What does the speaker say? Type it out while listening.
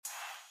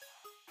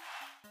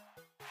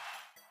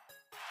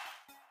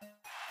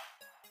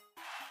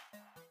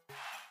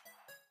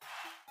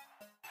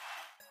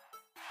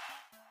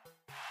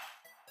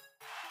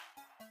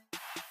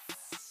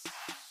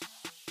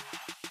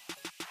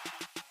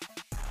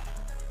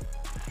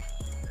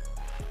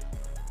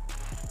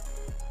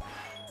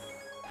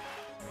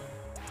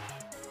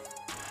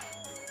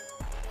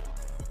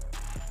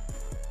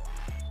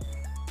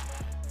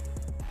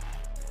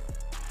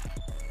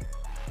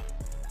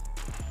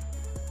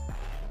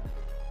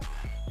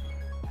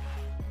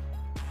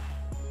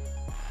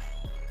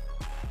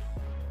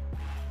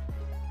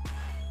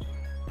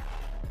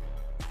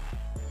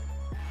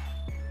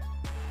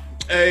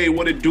Hey,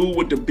 what it do,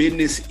 what the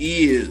business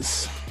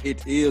is.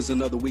 It is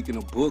another week in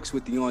the books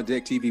with the On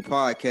Deck TV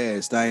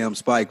podcast. I am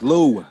Spike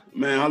Lou.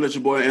 Man, holla at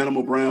your boy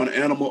Animal Brown,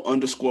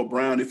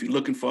 Animal_Brown if you're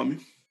looking for me.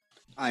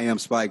 I am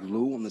Spike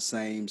Lou on the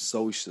same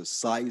social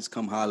sites.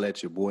 Come holla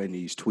at your boy in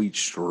these tweet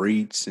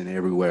streets and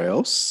everywhere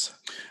else.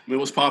 Man,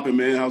 what's popping,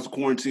 man? How's the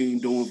quarantine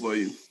doing for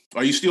you?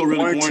 Are you still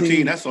really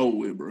quarantined? That's over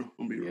with, bro.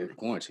 I'm be real.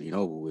 Quarantine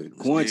over with.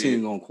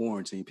 Quarantine on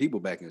quarantine.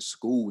 People back in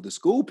school. The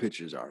school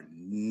pictures are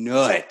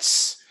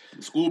nuts.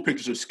 The school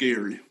pictures are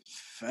scary.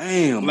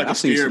 Fam. Like a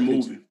scary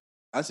movie.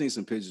 I seen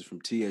some pictures from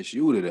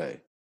TSU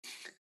today.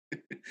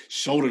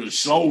 Shoulder to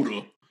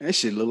shoulder. That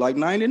shit look like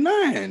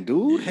 99,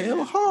 dude.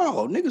 Hell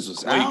ho. Niggas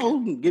was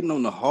out getting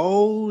on the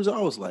hose. I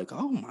was like,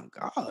 oh my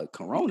God.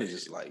 Corona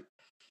just like.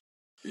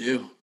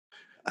 Yeah.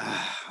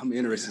 I'm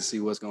interested to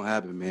see what's going to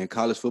happen, man.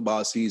 College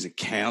football season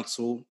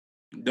canceled.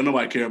 Don't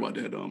nobody care about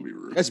that, though. Be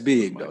real. That's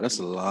big, though. That's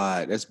a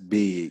lot. That's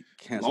big.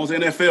 Canceled. As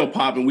long as NFL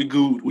popping, we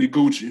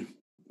Gucci.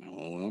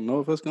 I don't know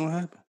if that's going to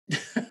happen.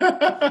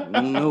 I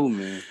don't know,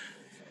 man.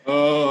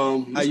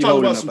 How you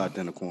holding up out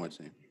there in the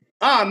quarantine?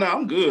 No,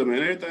 I'm good,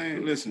 man.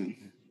 Everything.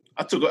 Listen,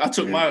 I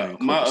took my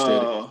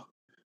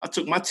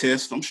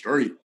test. I'm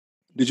straight.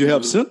 Did you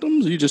have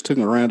symptoms, or you just took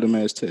a random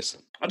ass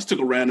test? I just took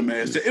a random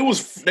ass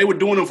test. They were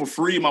doing them for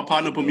free. My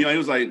partner put me on. He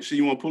was like, "Shit,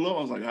 you want to pull up?"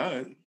 I was like, "All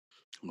right."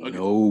 Okay.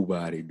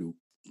 Nobody do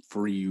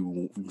free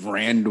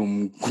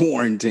random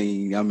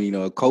quarantine. I mean,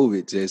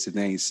 COVID test. If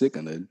they ain't sick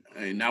of it.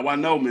 Hey, now I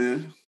know,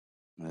 man.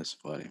 That's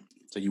funny.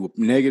 So you were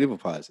negative or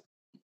positive?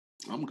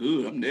 I'm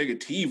good. I'm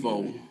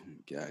negativo.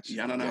 Gotcha. You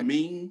know what I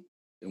mean?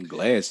 Them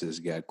glasses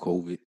got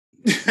COVID.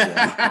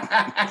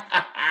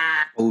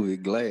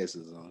 COVID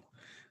glasses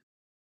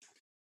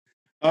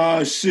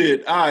on.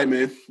 Shit. All right,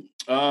 man.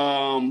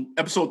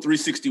 Episode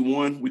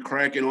 361. We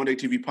cracking On Deck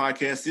TV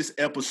podcast. This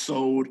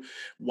episode,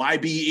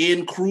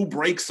 YBN crew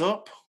breaks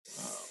up.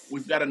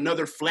 We've got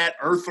another flat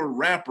earther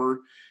rapper,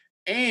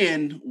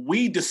 and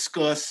we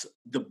discuss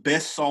the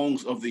best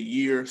songs of the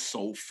year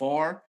so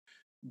far.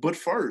 But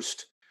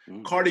first,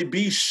 Cardi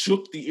B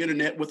shook the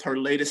internet with her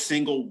latest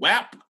single,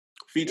 WAP,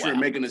 featuring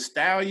Megan Thee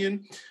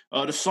Stallion.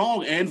 The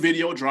song and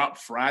video dropped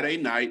Thursday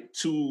night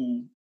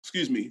to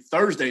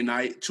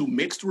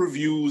mixed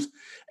reviews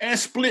and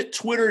split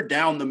Twitter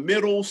down the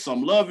middle.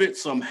 Some love it,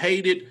 some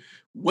hate it.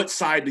 What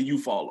side do you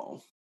fall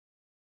on?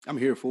 I'm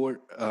here for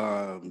it.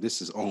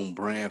 This is on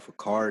brand for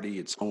Cardi.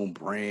 It's on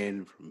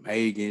brand for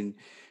Megan.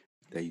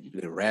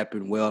 They're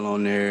rapping well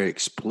on there,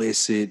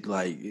 explicit.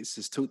 Like, this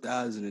is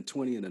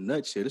 2020 in a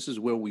nutshell. This is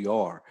where we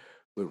are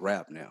with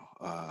rap now.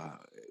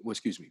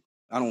 Excuse me.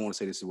 I don't want to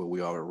say this is where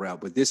we are with rap,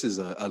 but this is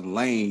a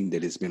lane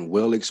that has been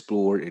well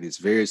explored. It is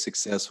very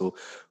successful.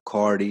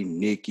 Cardi,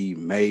 Nicki,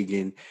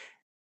 Megan,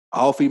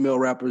 all female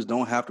rappers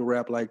don't have to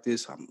rap like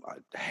this. I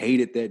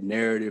hated that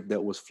narrative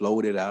that was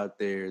floated out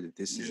there that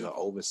this is an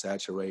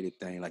oversaturated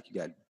thing. Like, you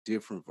got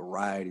different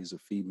varieties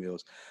of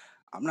females.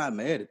 I'm not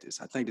mad at this.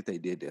 I think that they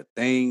did their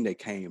thing. They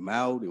came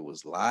out. It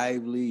was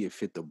lively. It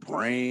fit the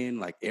brand.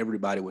 Like,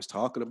 everybody was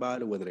talking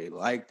about it, whether they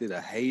liked it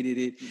or hated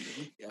it.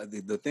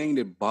 Mm-hmm. The thing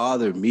that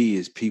bothered me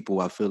is people,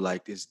 I feel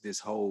like this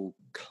whole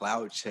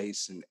clout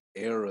chasing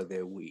era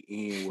that we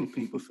in, where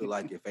people feel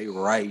like if they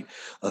write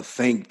a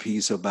think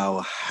piece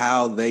about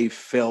how they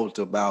felt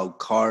about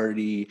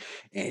Cardi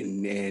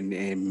and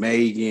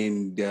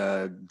Megan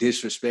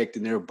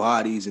disrespecting their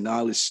bodies and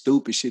all this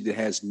stupid shit that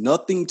has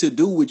nothing to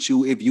do with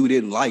you if you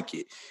didn't like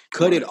it,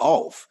 cut it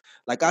off.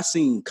 Like, I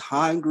seen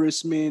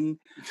congressmen,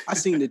 I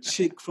seen the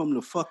chick from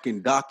the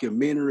fucking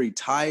documentary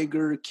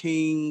Tiger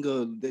King,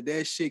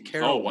 that shit,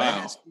 Carol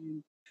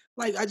Baskin.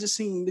 Like, I just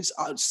seen this,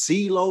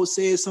 CeeLo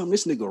said something,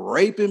 this nigga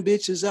raping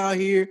bitches out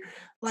here.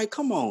 Like,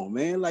 come on,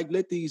 man. Like,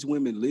 let these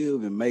women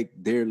live and make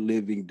their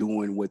living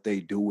doing what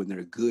they do when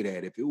they're good at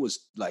it. If it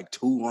was, like,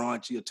 too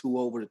raunchy or too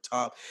over the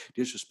top,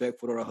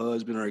 disrespectful to her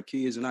husband or her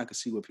kids, and I can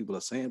see what people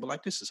are saying, but,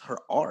 like, this is her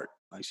art.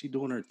 Like, she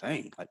doing her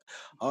thing. Like,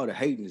 all the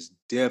hating is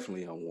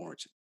definitely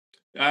unwarranted.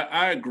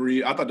 I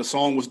agree. I thought the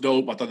song was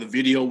dope. I thought the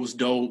video was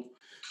dope.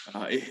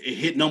 It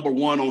hit number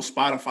one on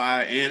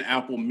Spotify and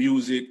Apple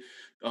Music.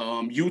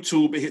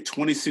 YouTube, it hit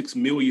 26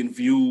 million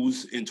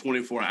views in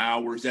 24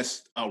 hours.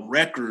 That's a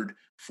record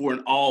for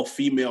an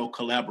all-female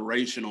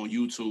collaboration on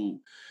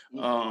YouTube.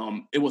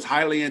 It was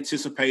highly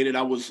anticipated.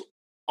 I was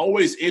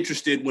always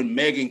interested when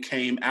Megan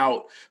came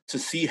out to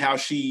see how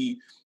she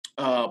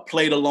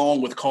played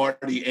along with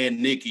Cardi and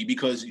Nicki,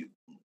 because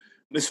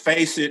let's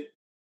face it,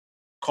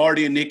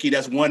 Cardi and Nicki,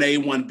 that's 1A,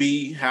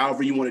 1B,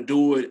 however you want to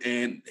do it.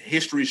 And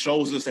history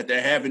shows us that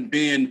there haven't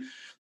been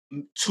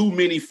too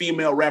many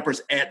female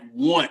rappers at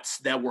once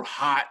that were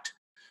hot.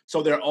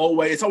 So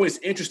it's always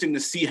interesting to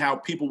see how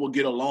people will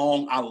get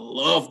along. I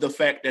love the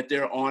fact that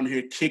they're on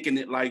here kicking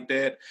it like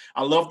that.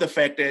 I love the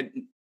fact that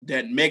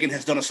Megan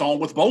has done a song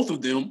with both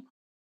of them,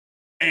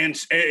 and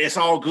it's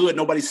all good.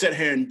 Nobody sat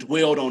here and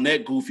dwelled on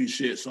that goofy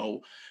shit.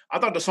 So I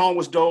thought the song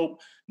was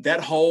dope.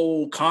 That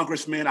whole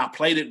congressman, I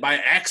played it by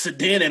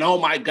accident, and oh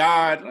my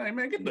God, like,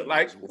 man, get the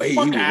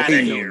fuck out of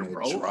here,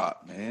 bro.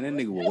 Drop, man. That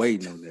nigga was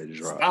waiting on that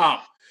drop.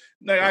 Stop.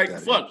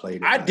 Fuck.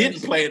 I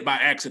didn't play it by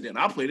accident.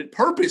 I played it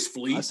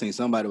purposefully. I seen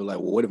somebody was like,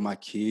 well, what if my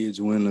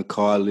kids win the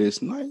car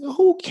list? Like,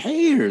 who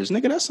cares,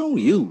 nigga? That's on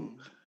you.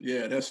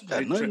 Yeah, that's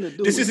got nothing to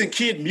do. This isn't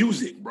kid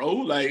music, bro.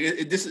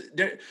 Like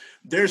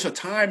there's a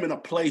time and a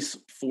place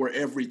for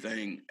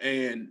everything,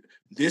 and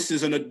this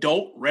is an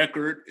adult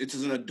record. It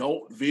is an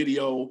adult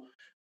video.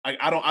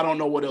 I don't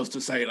know what else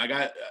to say. Like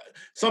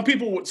some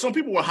people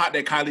were hot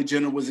that Kylie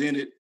Jenner was in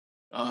it.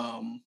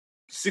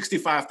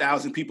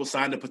 65,000 people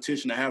signed a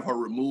petition to have her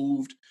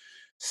removed.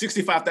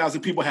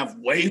 65,000 people have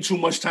way too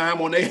much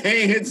time on their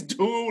hands,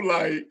 dude.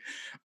 Like,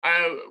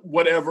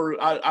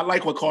 whatever. I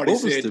like what Cardi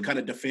said, kind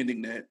of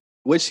defending that.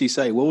 What'd she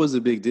say? What was the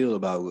big deal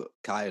about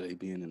Kylie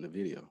being in the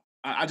video?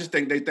 I just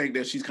think they think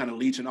that she's kind of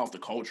leeching off the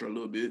culture a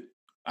little bit.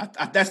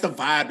 That's the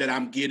vibe that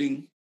I'm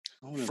getting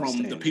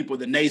from the people,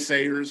 the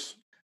naysayers.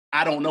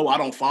 I don't know. I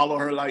don't follow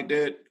her like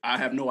that. I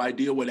have no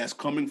idea where that's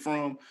coming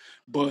from.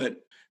 But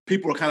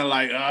people are kind of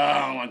like,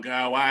 oh my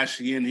God, why is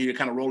she in here?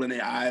 Kind of rolling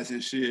their eyes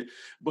and shit.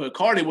 But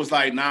Cardi was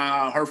like,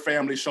 nah, her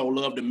family show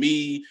love to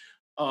me.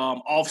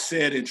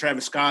 Offset and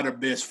Travis Scott are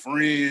best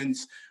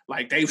friends.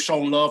 Like, they've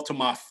shown love to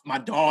my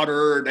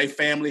daughter. They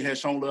family has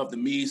shown love to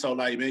me. So,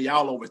 like, man,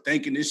 y'all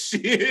overthinking this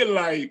shit.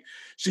 Like,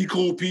 she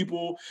cool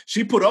people.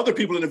 She put other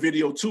people in the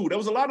video, too. There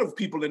was a lot of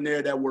people in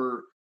there that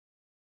were,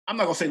 I'm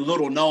not going to say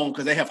little known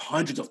because they have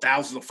hundreds of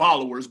thousands of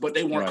followers, but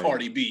they weren't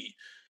Cardi B.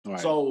 Right.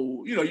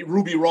 So,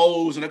 Ruby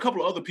Rose and a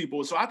couple of other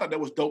people. So I thought that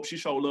was dope. She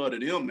showed love to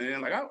them,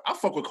 man. Like, I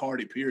fuck with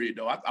Cardi, period,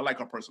 though. I like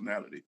her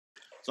personality.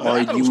 So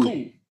I thought it was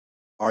cool.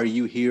 Are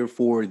you here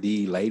for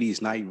the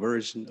ladies' night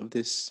version of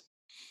this?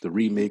 The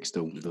remix,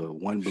 the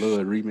One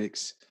Blood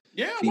remix?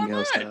 Yeah, female why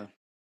not? Style?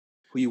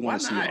 Who you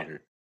want to see on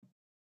here?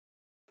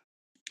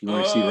 You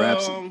want to see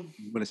Rhapsody?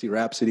 You want to see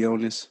Rhapsody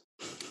on this?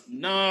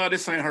 No,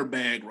 this ain't her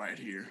bag right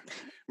here.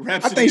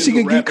 Rhapsody I think she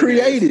can get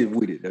creative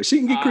with it, though. She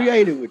can get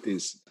creative with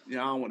this.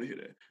 Yeah, I don't want to hear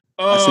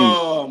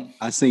that.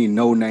 I seen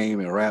No Name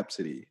and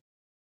Rhapsody.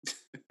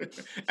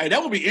 Hey,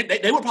 that would be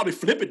it. They would probably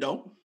flip it,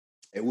 though.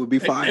 It would be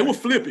fine. They would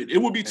flip it. It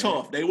would be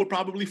tough. They would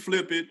probably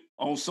flip it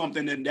on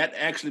something, and that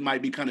actually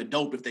might be kind of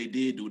dope if they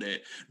did do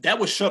that. That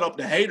would shut up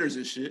the haters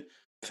and shit.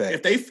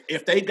 Fact.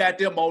 If they got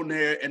them on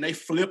there and they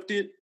flipped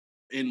it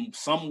in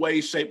some way,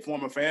 shape,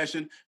 form, or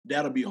fashion,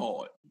 that'll be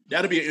hard.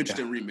 That'll be an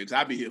interesting remix.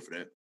 I'd be here for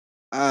that.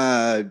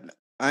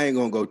 I ain't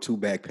gonna go too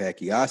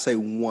backpacky. I'll say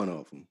one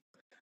of them.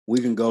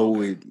 We can go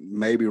with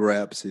maybe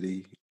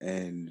Rhapsody,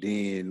 and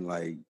then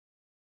like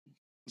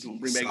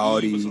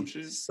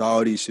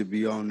Saudi should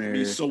be on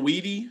there.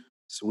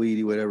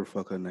 Sweetie, whatever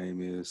fuck her name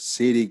is.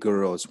 City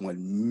Girls,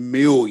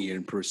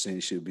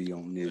 1,000,000% should be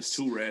on this. It's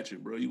too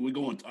ratchet, bro. We're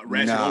going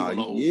ratchet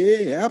overload.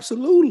 Yeah,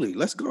 absolutely.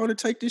 Let's go on and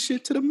take this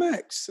shit to the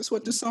max. That's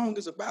what the song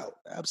is about.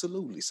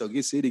 Absolutely. So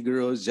get City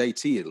Girls.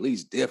 JT at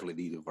least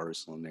definitely need a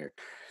verse on there.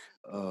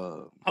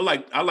 I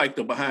like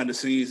the behind the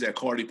scenes that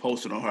Cardi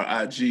posted on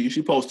her IG.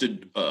 She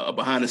posted a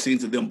behind the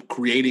scenes of them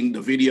creating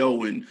the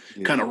video and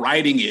kind of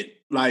writing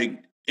it like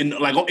in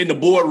the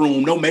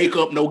boardroom, no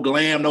makeup, no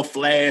glam, no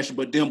flash,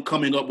 but them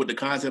coming up with the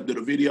concept of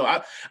the video.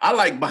 I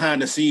like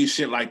behind the scenes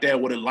shit like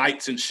that where the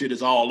lights and shit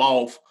is all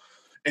off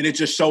and it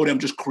just showed them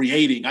just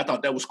creating. I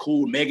thought that was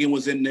cool. Megan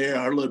was in there,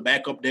 her little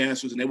backup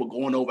dancers, and they were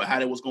going over how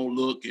they was going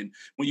to look. And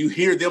when you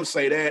hear them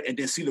say that and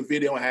then see the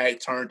video and how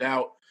it turned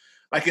out,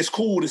 like, it's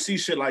cool to see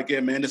shit like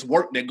that, man. There's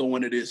work that go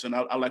into this, and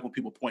I like when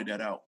people point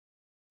that out.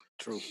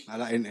 True.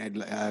 I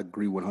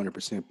agree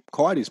 100%.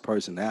 Cardi's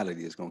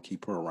personality is going to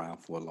keep her around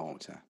for a long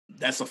time.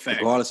 That's a fact.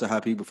 Regardless of how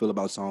people feel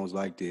about songs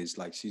like this,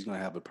 like, she's going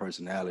to have a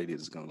personality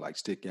that's going to, like,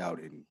 stick out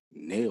and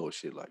nail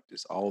shit like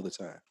this all the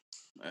time.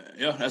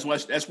 Yeah, that's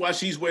why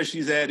she's where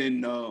she's at,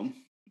 and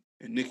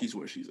Nicki's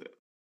where she's at.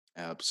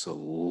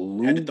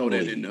 Absolutely. I had to throw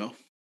that in there.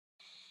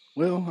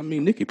 Well, I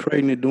mean, Nicki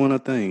pregnant doing her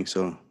thing,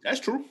 so. That's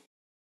true.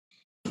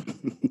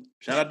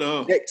 Shout out to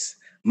her. Next,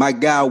 my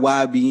guy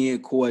YBN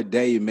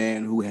Cordae,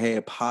 man, who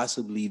had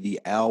possibly the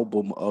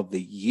album of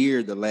the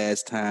year the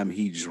last time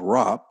he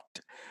dropped.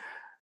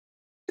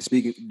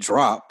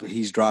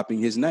 He's dropping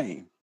his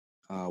name.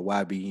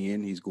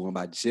 YBN, he's going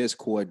by just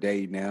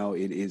Cordae now.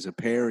 It is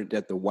apparent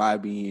that the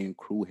YBN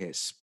crew has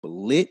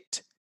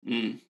split.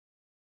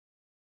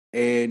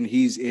 And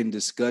he's in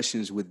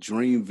discussions with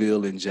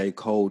Dreamville and J.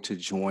 Cole to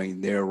join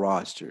their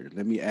roster.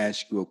 Let me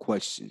ask you a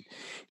question.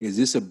 Is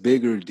this a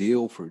bigger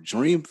deal for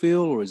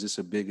Dreamville or is this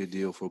a bigger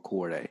deal for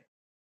Cordae?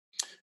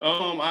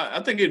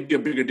 I think it'd be a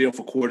bigger deal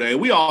for Cordae.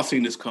 We all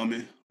seen this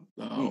coming.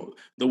 The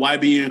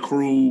YBN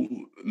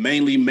crew,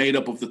 mainly made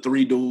up of the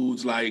three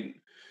dudes,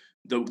 like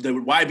the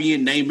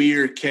YBN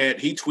Namir cat,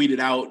 he tweeted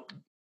out,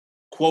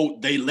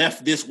 quote, "They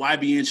left this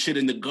YBN shit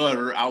in the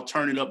gutter. I'll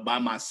turn it up by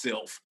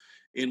myself."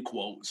 End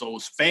quote. So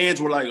fans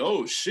were like,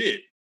 "Oh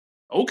shit,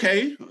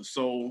 okay."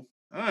 So all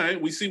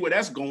right, we see where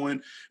that's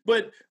going.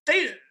 But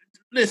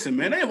listen,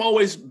 man, they have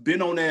always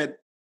been on that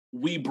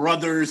we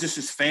brothers. This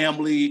is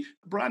family,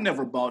 bro. I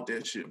never bought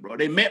that shit, bro.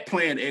 They met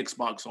playing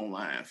Xbox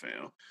Online,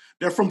 fam.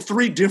 They're from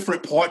 3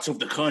 different parts of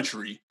the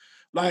country.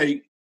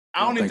 Like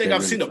I don't even think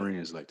I've seen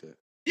friends like that.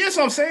 Yes,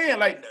 I'm saying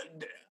like.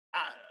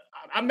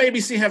 I maybe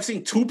have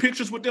seen 2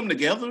 pictures with them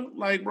together.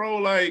 Like, bro,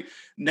 like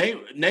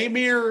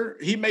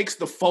Namir, he makes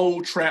the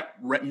faux trap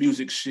rap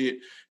music shit.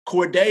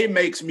 Corday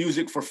makes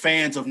music for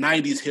fans of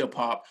 90s hip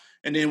hop.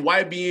 And then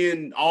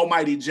YBN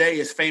Almighty J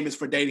is famous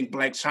for dating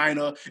Black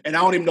China. And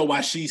I don't even know why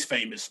she's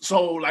famous.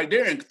 So, like,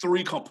 they're in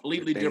 3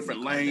 completely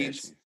different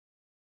lanes.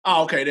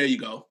 Oh, okay, there you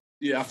go.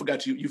 Yeah, I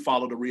forgot you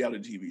follow the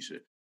reality TV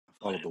shit.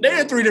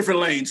 They're in 3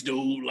 different lanes,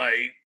 dude.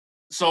 Like,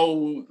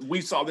 so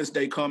we saw this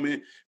day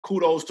coming.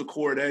 Kudos to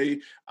Corday.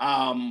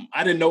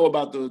 I didn't know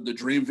about the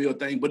Dreamville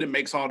thing, but it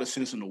makes all the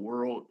sense in the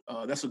world.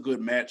 That's a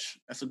good match.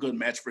 That's a good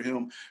match for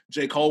him.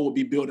 J. Cole would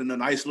be building a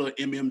nice little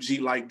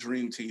MMG-like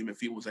dream team if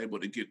he was able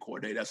to get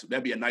Corday.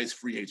 That'd be a nice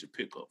free agent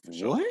pickup for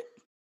sure. What?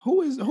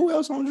 Who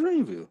else on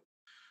Dreamville?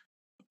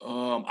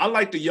 I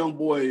like the young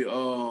boy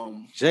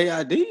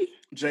JID.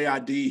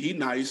 JID, he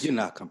nice. You're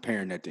not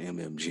comparing that to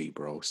MMG,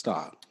 bro.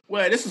 Stop.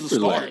 Well, this is a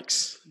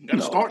start. Got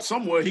to start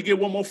somewhere. He get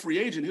one more free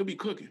agent, he'll be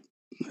cooking.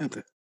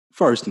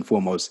 First and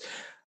foremost,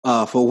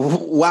 for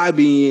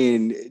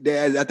YBN,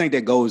 I think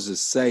that goes to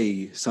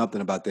say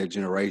something about that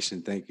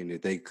generation thinking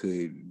that they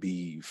could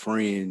be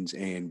friends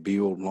and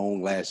build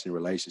long-lasting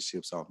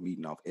relationships off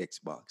meeting off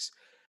Xbox.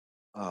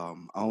 I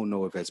don't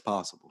know if that's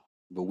possible.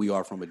 But we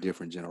are from a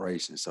different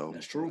generation. So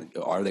that's true.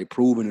 Are they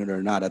proving it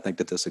or not? I think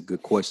that's a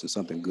good question,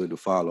 something good to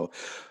follow.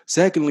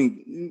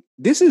 Secondly,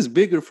 this is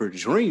bigger for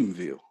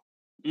Dreamville.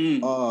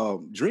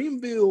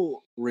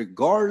 Dreamville,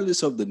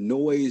 regardless of the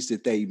noise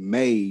that they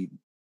made,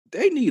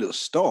 they need a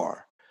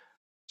star.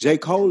 J.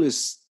 Cole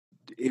is,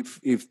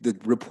 if the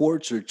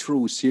reports are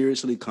true,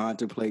 seriously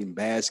contemplating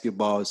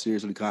basketball,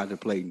 seriously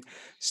contemplating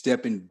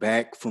stepping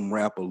back from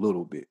rap a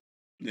little bit.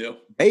 Yeah,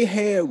 they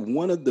had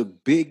one of the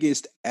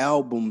biggest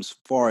albums as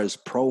far as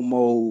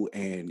promo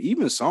and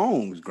even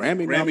songs,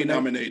 Grammy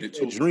nominated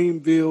too.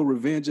 Dreamville,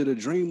 Revenge of the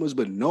Dreamers,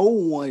 but no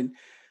one,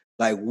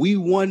 like we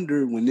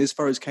wondered when this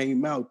first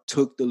came out,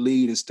 took the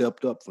lead and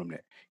stepped up from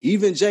that.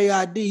 Even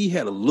JID, he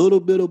had a little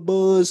bit of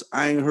buzz.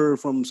 I ain't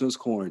heard from him since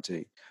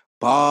quarantine.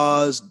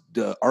 Boz,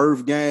 the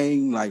Earth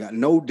Gang, like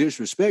no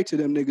disrespect to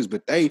them niggas,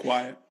 but they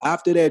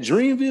after that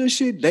Dreamville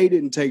shit, they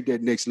didn't take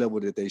that next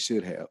level that they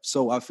should have.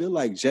 So I feel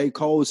like J.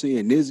 Cole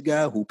seeing this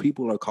guy who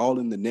people are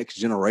calling the next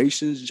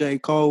generation's J.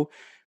 Cole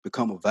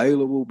become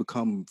available,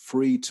 become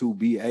free to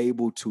be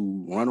able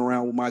to run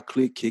around with my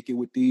clique, kick it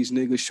with these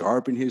niggas,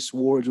 sharpen his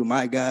swords with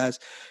my guys.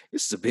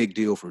 This is a big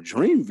deal for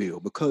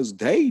Dreamville because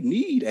they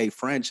need a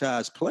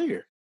franchise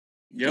player.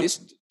 Yep.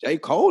 It's J.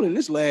 Cole in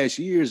this last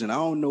years, and I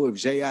don't know if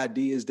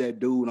JID is that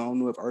dude. I don't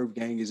know if Earth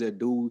Gang is that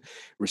dude.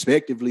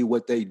 Respectively,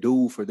 what they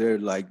do for their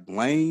like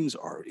lanes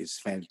is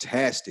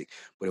fantastic.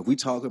 But if we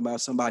talk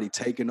about somebody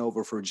taking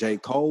over for J.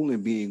 Cole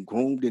and being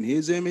groomed in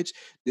his image,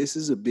 this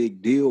is a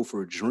big deal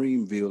for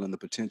Dreamville and the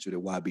potential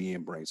that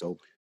YBN brings over.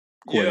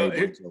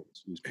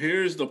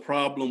 Here's the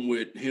problem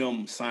with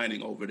him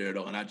signing over there,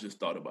 though, and I just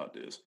thought about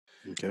this.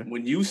 Okay.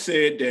 When you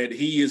said that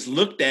he is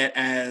looked at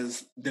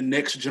as the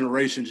next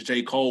generation's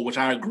J. Cole, which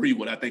I agree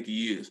with, I think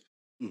he is.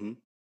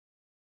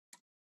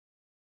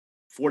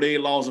 48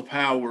 Laws of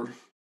Power,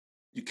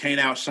 you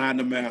can't outshine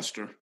the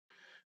master.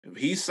 If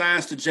he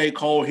signs to J.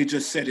 Cole, he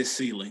just set his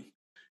ceiling.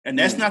 And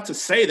that's not to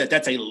say that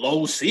that's a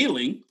low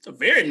ceiling. It's a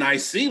very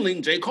nice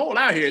ceiling. J. Cole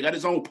out here got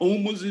his own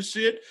Pumas and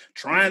shit,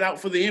 trying out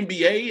for the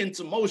NBA and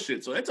some more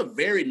shit. So that's a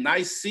very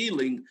nice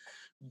ceiling.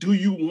 Do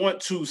you want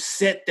to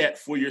set that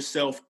for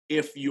yourself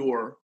if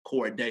you're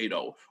Corday,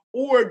 though?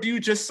 Or do you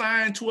just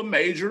sign to a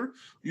major?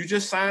 You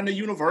just sign to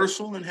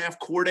Universal and have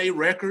Corday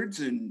Records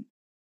and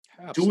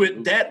do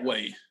it that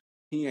way?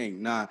 He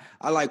ain't not.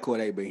 I like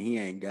Corday, but he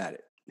ain't got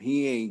it.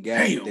 He ain't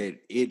got that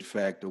it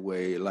factor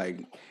way.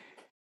 Like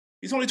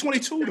he's only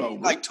 22 though.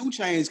 Bro. Like 2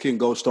 Chainz can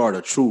go start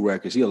a true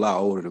record. He a lot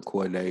older than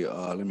Corday.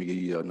 Let me give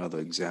you another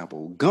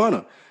Example.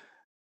 Gunna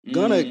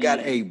got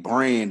a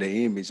brand, an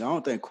image. I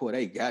don't think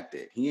Corday got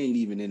that. He ain't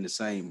even in the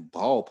same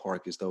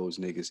ballpark as those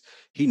niggas.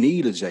 He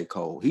need a J.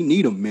 Cole. He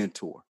need a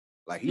mentor.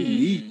 Like he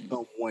needs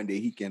someone that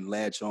he can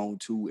latch on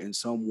to and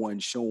someone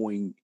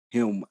showing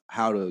him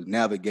how to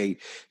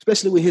navigate,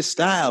 especially with his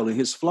style and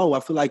his flow.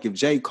 I feel like if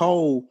J.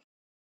 Cole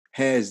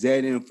has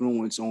that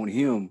influence on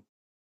him,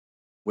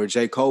 where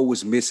J. Cole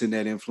was missing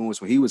that influence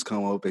when he was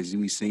coming up, as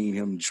we seen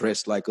him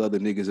dressed like other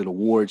niggas at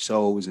award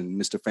shows and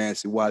Mr.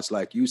 Fancy Watch,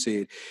 like you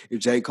said, if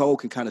J. Cole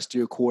can kind of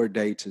steer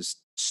Corday to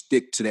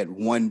stick to that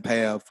one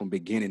path from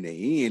beginning to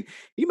end,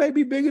 he may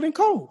be bigger than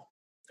Cole.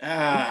 He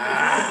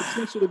has the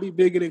potential to be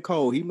bigger than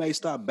Cole. He may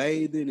stop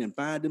bathing and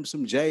find him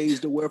some J's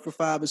to wear for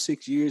 5 or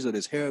 6 years, or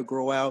his hair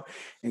grow out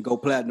and go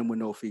platinum with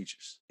no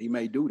features. He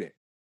may do that.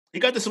 He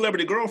got the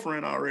celebrity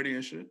girlfriend already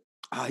and shit.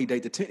 He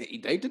date the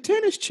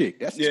tennis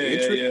chick. That's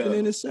interesting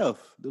in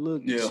itself. The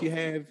look she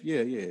have,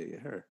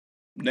 her.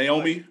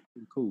 Naomi.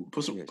 Cool.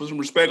 Put some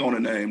respect on her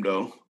name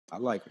though. I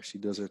like her. She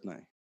does her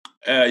thing.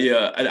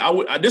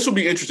 This will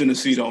be interesting to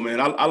see though, man.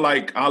 I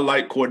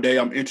like Corday.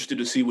 I'm interested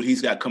to see what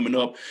he's got coming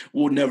up.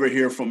 We'll never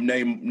hear from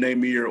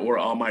Namir or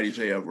Almighty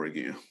J ever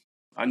again.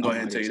 I can go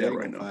ahead and tell you that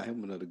right now. Find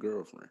him another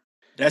girlfriend.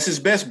 That's his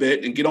best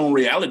bet, and get on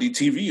reality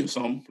TV or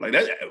something like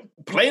that.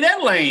 Play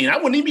that lane. I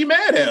wouldn't even be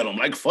mad at him.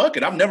 Like, fuck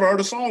it. I've never heard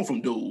a song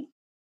from dude.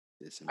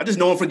 Listen, I just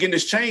know him for getting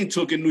his chain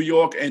took in New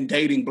York and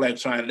dating Blac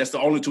Chyna. That's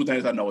the only two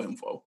things I know him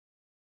for.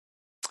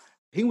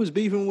 He was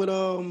beefing with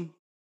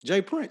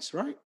Jay Prince,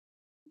 right?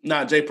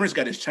 Nah, Jay Prince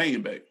got his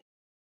chain back.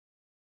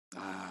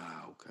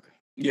 Ah, okay.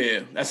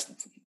 Yeah, that's,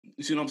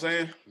 you see what I'm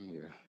saying?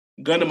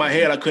 Yeah. Gun to my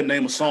head, I couldn't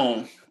name a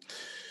song.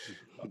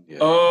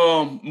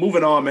 Yeah.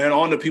 Moving on, man.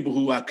 On to people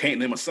who I can't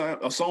name a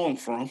song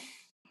from.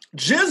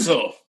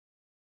 GZA.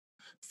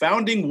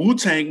 Founding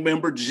Wu-Tang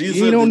member GZA.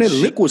 You ain't on that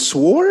Liquid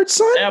Sword,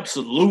 son?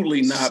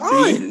 Absolutely not,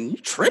 son, B. You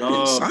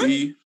tripping, son.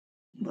 B.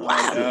 No,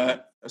 wow.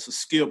 God. That's a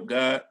skip,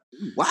 God.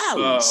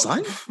 Wow,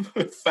 son.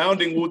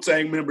 Founding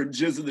Wu-Tang member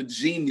GZA the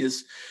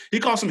Genius. He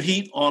caught some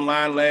heat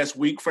online last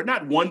week for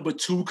not one but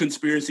two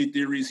conspiracy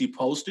theories he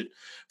posted.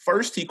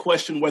 First, he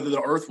questioned whether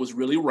the earth was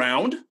really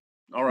round.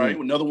 All right,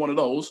 another one of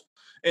those.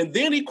 And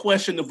then he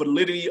questioned the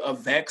validity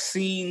of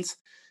vaccines,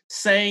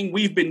 saying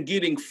we've been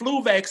getting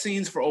flu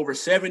vaccines for over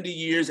 70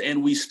 years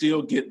and we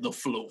still get the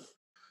flu.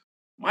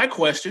 My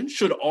question,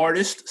 should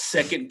artists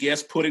second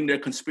guess putting their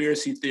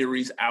conspiracy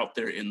theories out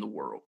there in the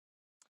world?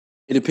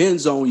 It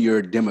depends on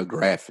your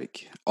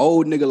demographic.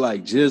 Old nigga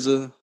like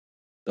GZA,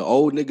 the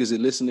old niggas that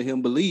listen to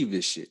him believe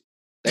this shit.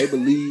 They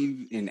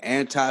believe in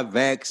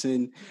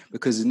anti-vaccine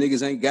because the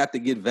niggas ain't got to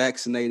get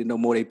vaccinated no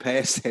more. They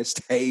past that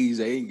stage.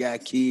 They ain't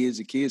got kids.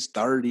 The kid's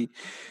 30,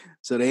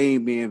 so they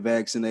ain't being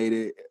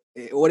vaccinated.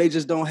 Or they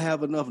just don't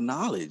have enough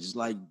knowledge.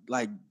 Like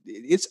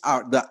it's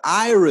the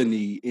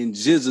irony in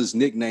GZA's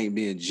nickname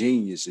being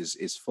Genius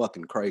is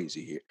fucking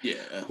crazy here.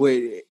 Yeah.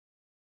 But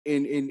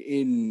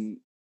in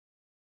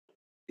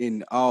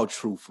all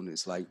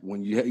truthfulness, like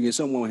when you get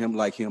someone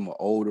like him, an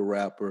older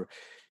rapper,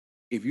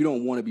 if you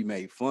don't want to be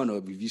made fun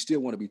of, if you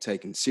still want to be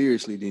taken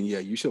seriously, then yeah,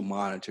 you should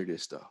monitor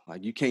this stuff.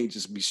 Like you can't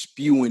just be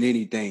spewing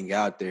anything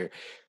out there.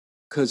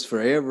 Because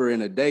forever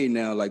and a day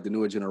now, like the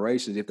newer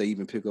generations, if they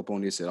even pick up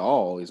on this at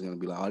all, is going to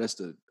be like, oh, that's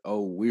the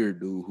old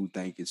weird dude who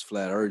think it's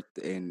flat earth.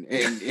 And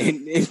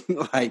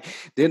like,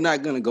 they're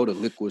not going to go to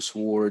Liquid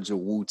Swords or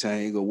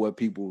Wu-Tang or what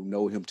people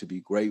know him to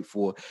be great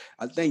for.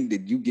 I think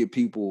that you get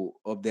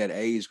people of that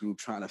age group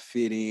trying to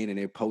fit in and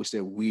they post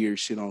that weird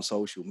shit on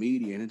social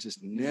media and it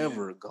just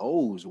never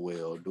goes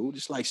well, dude.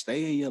 Just like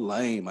stay in your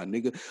lane, my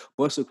nigga.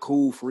 Bust a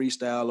cool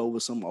freestyle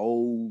over some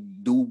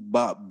old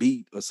doo-bop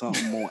beat or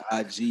something on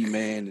IG,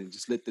 man, and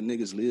just let the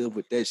niggas live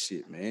with that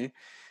shit, man.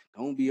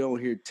 Don't be on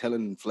here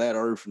telling flat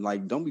earth and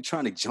like, don't be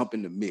trying to jump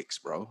in the mix,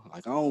 bro.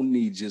 Like, I don't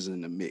need GZA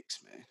in the mix,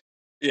 man.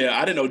 Yeah,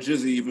 I didn't know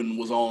GZA even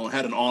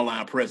had an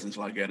online presence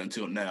like that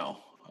until now.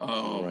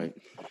 Right.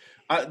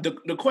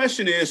 The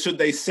question is, should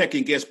they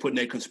second guess putting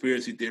their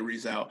conspiracy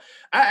theories out?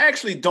 I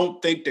actually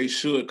don't think they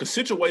should, because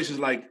situations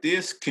like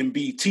this can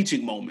be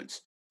teaching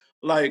moments.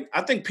 Like,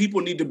 I think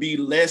people need to be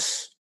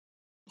less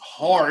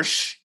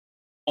harsh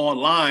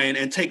online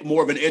and take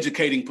more of an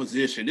educating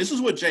position. This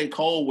is what J.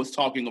 Cole was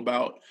talking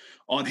about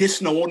on his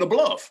Snow on the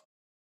Bluff.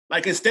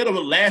 Like, instead of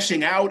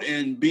lashing out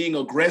and being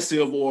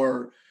aggressive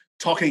or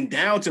talking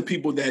down to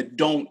people that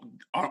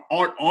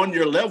aren't on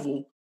your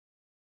level,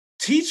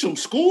 teach them,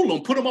 school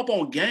them, put them up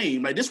on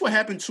game. Like, this is what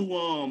happened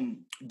to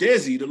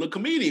Desi, the little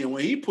comedian,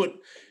 when he put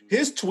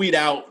his tweet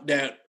out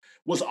that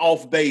was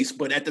off base,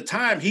 but at the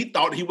time he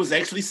thought he was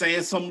actually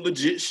saying some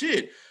legit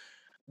shit.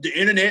 The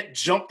internet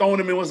jumped on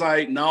him and was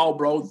like, no,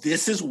 bro,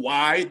 this is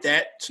why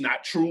that's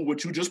not true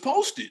what you just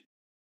posted.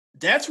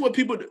 That's what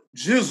people,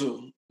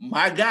 GZA,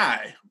 my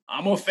guy,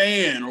 I'm a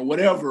fan or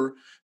whatever.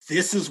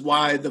 This is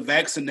why the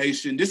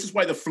vaccination, this is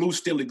why the flu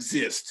still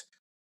exists.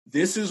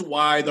 This is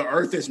why the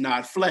earth is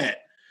not flat.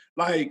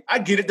 Like, I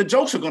get it. The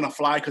jokes are going to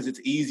fly because it's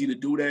easy to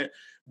do that.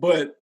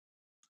 But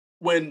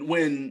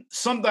when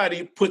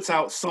somebody puts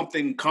out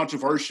something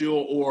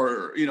controversial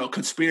or,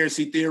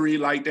 conspiracy theory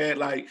like that,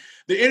 like,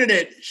 the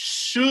internet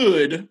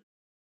should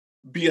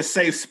be a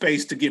safe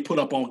space to get put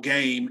up on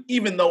game,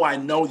 even though I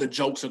know the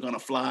jokes are going to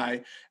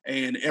fly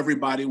and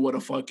everybody with a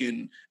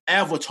fucking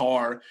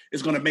avatar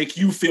is going to make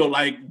you feel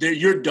like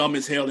you're dumb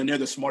as hell and they're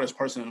the smartest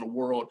person in the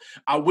world.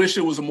 I wish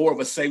it was more of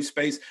a safe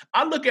space.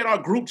 I look at our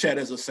group chat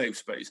as a safe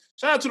space.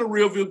 Shout out to the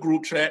Realville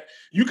group chat.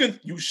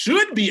 You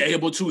should be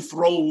able to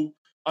throw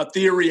a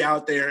theory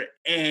out there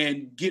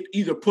and get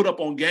either put up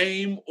on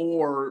game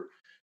or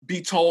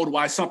be told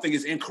why something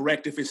is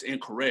incorrect if it's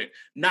incorrect,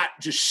 not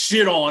just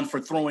shit on for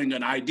throwing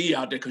an idea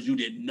out there because you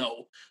didn't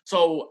know.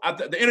 So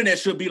the internet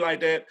should be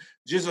like that.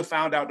 GZA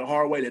found out the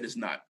hard way that it's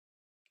not.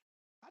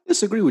 I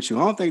disagree with you.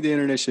 I don't think the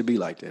internet should be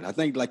like that. I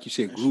think, like you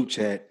said, group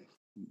chat,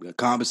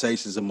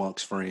 conversations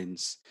amongst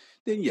friends,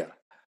 then yeah.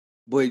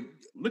 But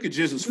look at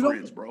GZA's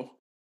friends, bro.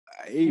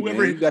 Hey,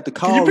 whoever, man, you got to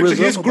call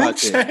RZA about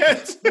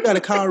that. You got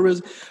to call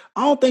RZA.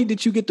 I don't think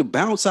that you get to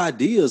bounce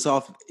ideas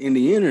off in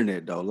the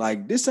internet, though.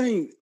 Like, this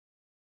ain't,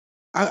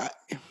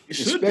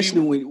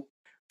 especially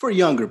for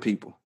younger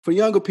people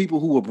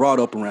who were brought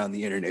up around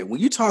the internet. When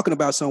you're talking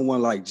about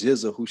someone like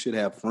GZA who should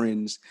have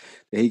friends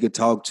that he could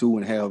talk to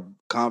and have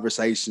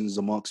conversations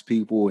amongst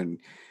people and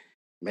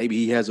Maybe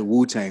he has a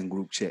Wu-Tang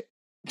group chat.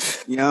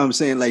 You know what I'm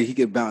saying? Like he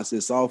could bounce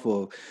this off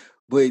of.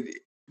 But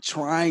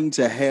trying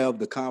to have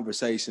the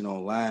conversation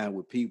online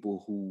with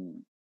people who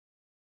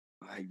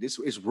like this,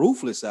 it's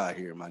ruthless out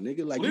here, my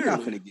nigga. Like Clearly. you're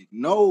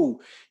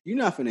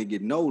not finna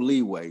get no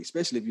leeway,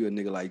 especially if you're a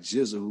nigga like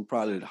Jizzle who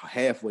probably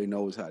halfway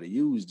knows how to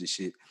use the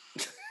shit.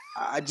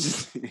 I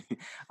just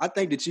I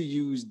think that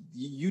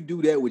you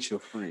do that with your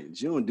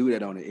friends. You don't do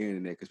that on the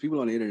internet because people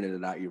on the internet are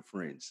not your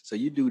friends. So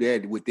you do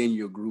that within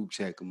your group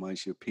chat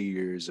amongst your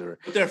peers or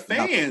But they're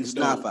fans, it's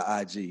though. not for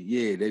IG.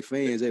 Yeah, they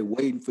fans, they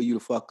waiting for you to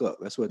fuck up.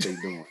 That's what they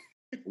doing.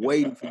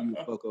 Waiting for you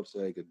to fuck up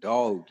so they could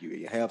dog you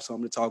and have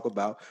something to talk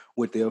about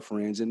with their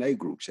friends in their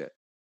group chat.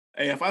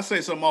 Hey, if I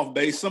say something off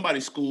base, somebody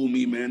school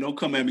me, man. Don't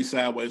come at me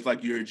sideways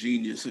like you're a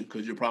genius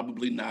because you're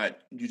probably not.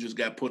 You just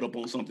got put up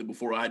on something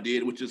before I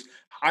did, which is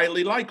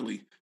highly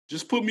likely.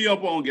 Just put me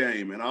up on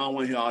game, and I don't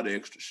want to hear all the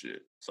extra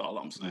shit. That's all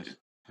I'm saying.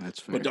 That's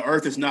fair. But the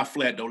earth is not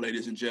flat, though,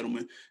 ladies and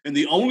gentlemen. And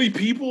the only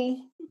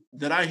people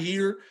that I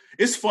hear,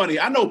 it's funny.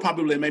 I know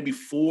probably maybe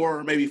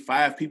 4, maybe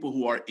 5 people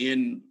who are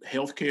in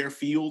healthcare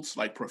fields,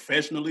 like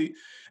professionally,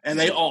 and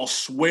they all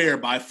swear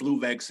by flu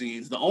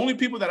vaccines. The only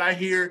people that I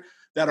hear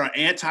that are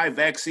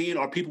anti-vaccine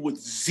are people with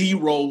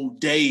 0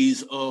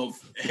 days of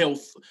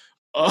health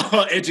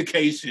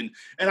education.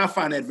 And I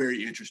find that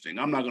very interesting.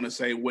 I'm not going to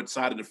say what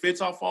side of the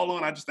fence I'll fall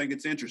on. I just think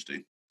it's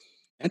interesting.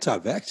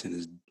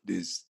 Anti-vaccine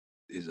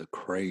is a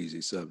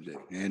crazy subject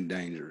and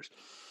dangerous.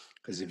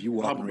 Because if you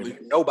walk around,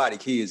 nobody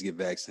kids get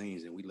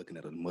vaccines, and we're looking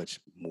at a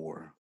much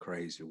more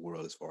crazy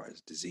world as far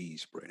as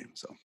disease spreading.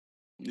 So,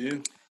 yeah,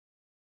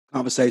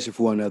 conversation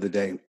for another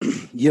day.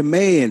 Your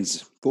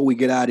man's, before we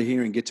get out of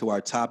here and get to our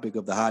topic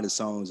of the hottest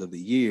songs of the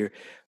year,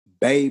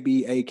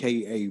 Baby,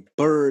 aka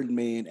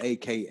Birdman,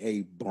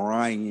 aka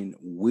Brian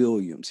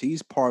Williams.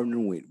 He's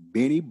partnering with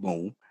Benny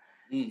Boom,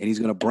 and he's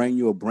gonna bring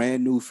you a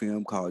brand new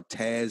film called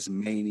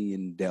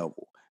Tasmanian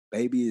Devil.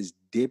 Baby is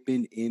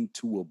dipping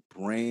into a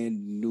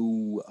brand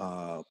new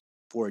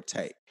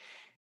forte.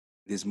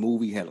 This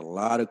movie had a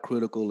lot of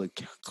critical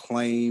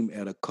acclaim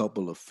at a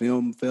couple of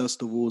film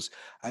festivals.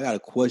 I got a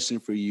question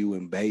for you,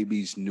 and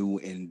Baby's new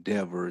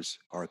endeavors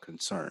are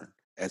concerned,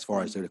 as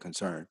far as they're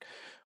concerned.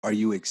 Are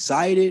you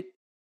excited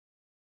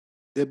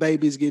that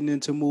Baby's getting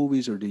into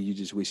movies, or do you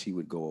just wish he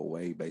would go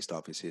away based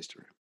off his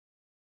history?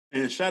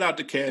 And shout out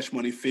to Cash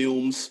Money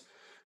Films.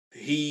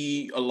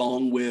 He,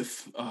 along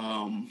with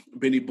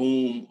Benny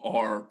Boom,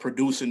 are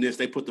producing this.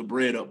 They put the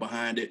bread up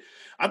behind it.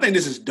 I think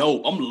this is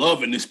dope. I'm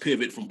loving this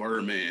pivot from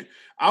Birdman.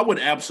 I would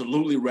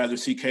absolutely rather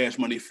see Cash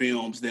Money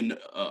Films than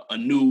a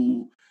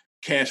new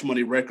Cash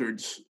Money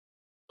Records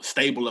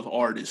stable of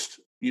artists,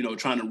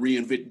 trying to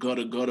reinvent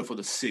Gutter Gutter for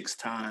the 6th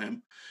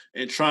time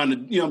and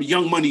trying to,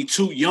 Young Money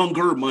too,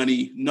 Younger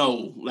Money.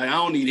 No, like I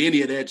don't need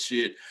any of that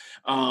shit.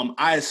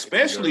 I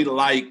especially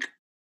like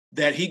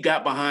that he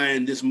got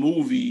behind this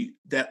movie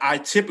that I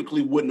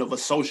typically wouldn't have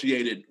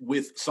associated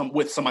with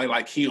somebody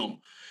like him.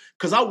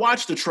 Because I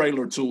watched the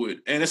trailer to it,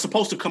 and it's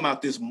supposed to come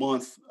out this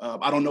month.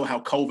 I don't know how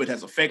COVID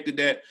has affected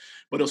that,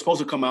 but it was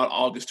supposed to come out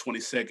August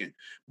 22nd.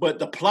 But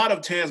the plot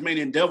of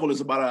Tasmanian Devil is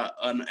about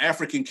an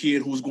African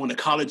kid who's going to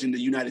college in the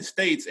United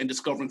States and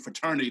discovering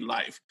fraternity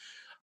life.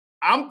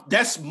 I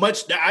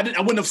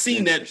wouldn't have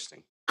seen that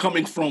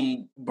coming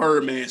from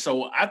Birdman.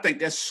 So I think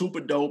that's super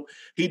dope.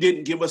 He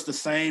didn't give us the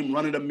same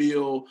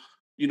run-of-the-mill,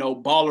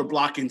 baller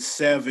blocking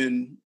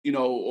 7,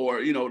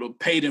 or, the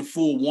paid in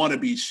full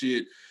wannabe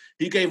shit.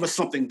 He gave us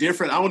something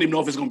different. I don't even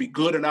know if it's going to be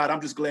good or not. I'm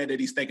just glad that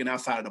he's thinking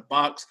outside of the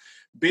box.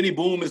 Benny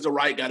Boom is the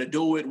right guy to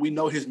do it. We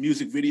know his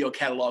music video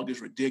catalog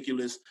is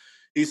ridiculous.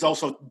 He's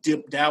also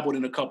dabbled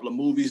in a couple of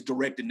movies,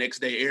 directed Next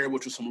Day Air,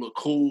 which was some look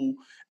cool,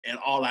 and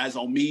All Eyes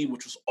on Me,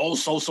 which was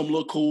also some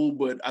look cool.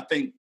 But I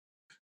think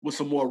with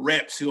some more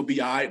reps, he'll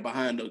be all right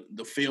behind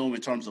the film in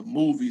terms of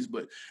movies.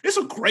 But it's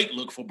a great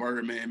look for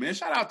Birdman, man.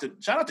 Shout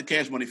out to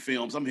Cash Money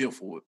Films. I'm here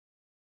for it.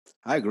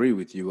 I agree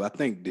with you. I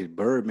think that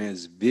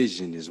Birdman's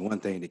vision is one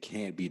thing that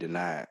can't be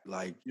denied.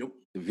 Like the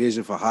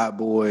vision for Hot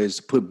Boys,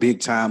 put big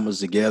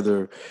timers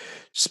together,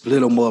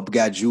 split them up,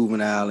 got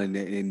Juvenile,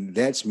 and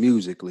that's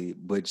musically.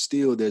 But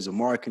still, there's a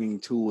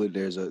marketing to it.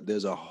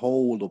 There's a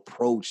whole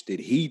approach that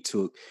he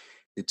took.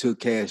 It took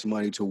Cash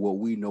Money to what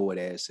we know it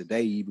as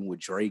today, even with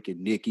Drake and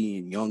Nicki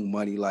and Young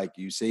Money, like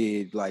you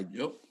said. Like,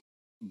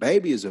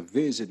 Baby is a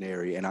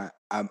visionary, and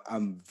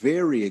I'm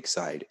very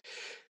excited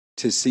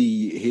to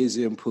see his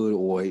input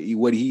or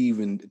what he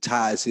even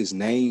ties his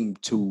name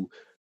to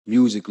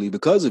musically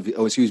because of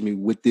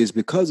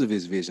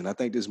his vision. I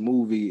think this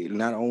movie,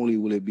 not only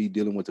will it be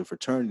dealing with the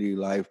fraternity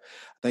life,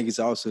 I think it's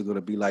also going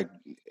to be like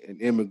an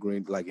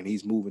immigrant, and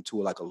he's moving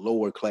to a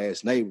lower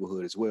class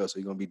neighborhood as well. So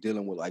you're going to be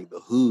dealing with the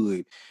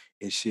hood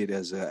and shit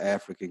as an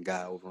African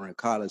guy over in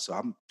college.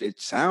 So it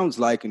sounds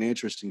like an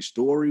interesting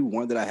story,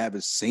 one that I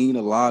haven't seen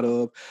a lot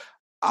of.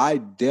 I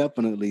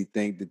definitely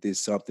think that there's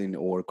something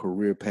or a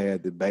career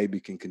path that Baby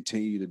can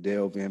continue to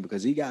delve in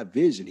because he got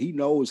vision. He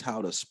knows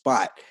how to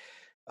spot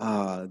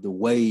The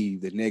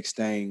Wave, The Next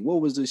Thing.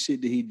 What was the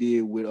shit that he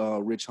did with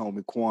Rich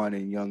Homie Quan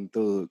and Young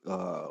Thug?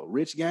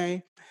 Rich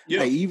Gang.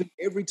 Yeah. Like even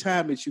every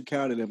time that you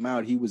counted him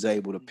out, he was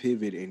able to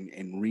pivot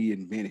and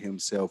reinvent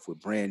himself with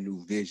brand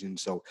new vision.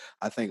 So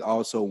I think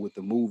also with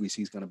the movies,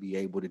 he's going to be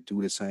able to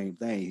do the same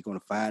thing. He's going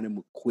to find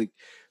him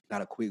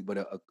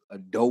a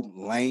dope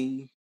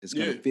lane that's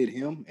going to fit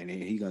him, and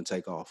then he's going to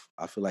take off.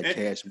 I feel like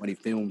Cash Money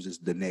Films is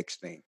the next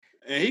thing.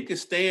 And he can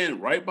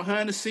stand right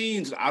behind the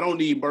scenes. I don't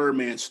need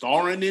Birdman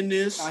starring in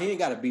this. Nah, he ain't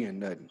got to be in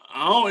nothing.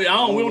 We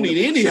don't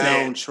need any of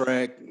that.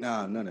 Soundtrack.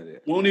 Nah, none of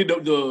that. We don't need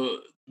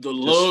the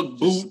lug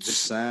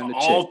boots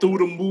all through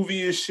the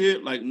movie and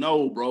shit. Like,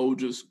 no, bro.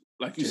 Just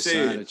like you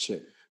said,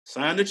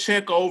 sign the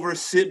check over,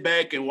 sit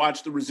back and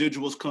watch the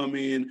residuals come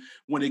in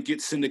when it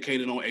gets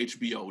syndicated on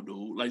HBO,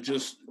 dude. Like,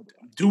 just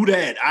do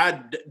that.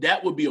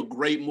 That would be a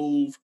great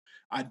move.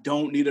 I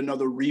don't need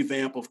another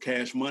revamp of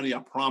Cash Money. I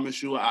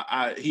promise you.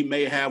 He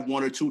may have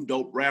one or two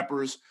dope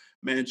rappers.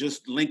 Man,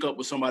 just link up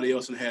with somebody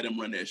else and have them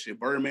run that shit.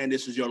 Birdman,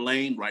 this is your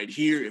lane right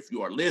here. If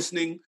you are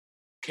listening,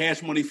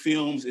 Cash Money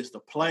Films is the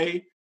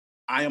play.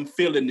 I am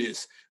feeling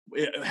this.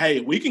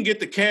 Hey, we can get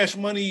the Cash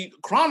Money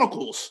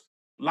Chronicles.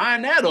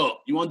 Line that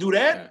up. You want to do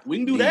that? Yeah, we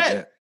can do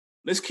that.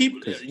 Let's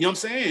keep, you know what I'm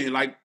saying?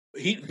 Like,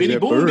 Benny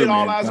Boone did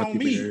All Eyes on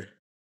Me.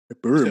 The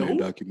Birdman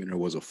documentary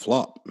was a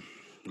flop.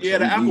 Yeah,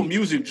 the Apple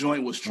Music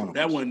joint was true.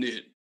 That wasn't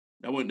it.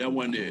 That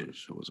wasn't it.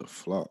 It was a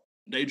flop.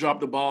 They dropped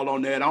the ball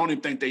on that. I don't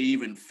even think they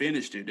even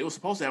finished it. They were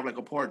supposed to have like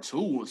a part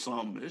 2 or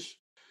something.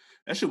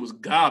 That shit was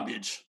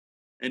garbage.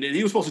 And then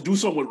he was supposed to do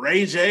something with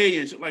Ray J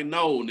and shit. Like,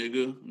 no,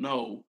 nigga,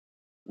 no.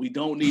 We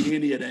don't need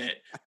any of that.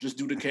 Just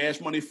do the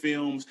Cash Money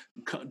Films.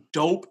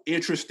 Dope,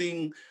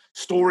 interesting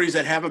stories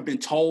that haven't been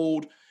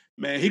told.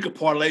 Man, he could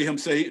parlay him.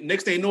 Say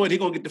next thing you know it, he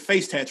gonna get the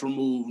face tats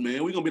removed.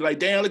 Man, we gonna be like,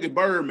 damn, look at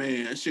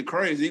Birdman. That shit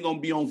crazy. He gonna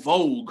be on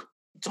Vogue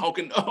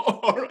talking,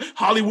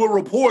 Hollywood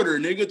Reporter,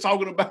 nigga,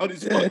 talking about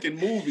his fucking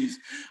movies.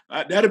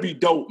 That'd be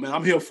dope, man.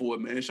 I'm here for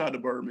it, man. Shout out to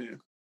Birdman.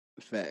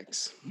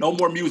 Facts. No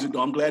more music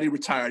though. I'm glad he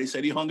retired. He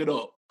said he hung it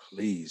up.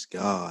 Please,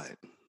 God,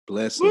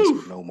 bless us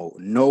with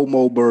no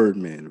more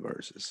Birdman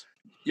verses.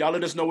 Y'all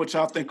let us know what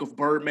y'all think of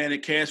Birdman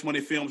and Cash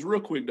Money Films.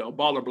 Real quick though,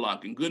 Baller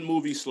Blocking, good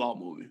movie, slaw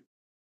movie.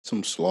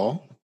 Some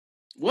slaw.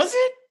 Was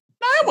it?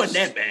 No, it wasn't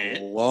that bad.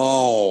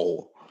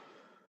 Slow.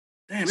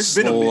 Damn, it's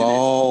been a minute. I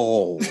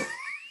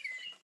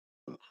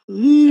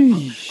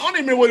don't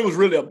even remember what it was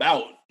really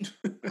about.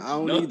 I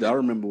don't either. I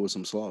remember with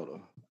some slaw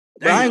though.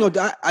 But I ain't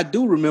gonna. I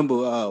do remember.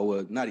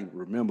 Well, not even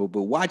remember,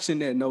 but watching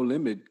that No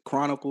Limit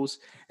Chronicles,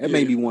 it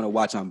made me want to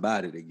watch I'm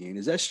About It again.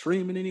 Is that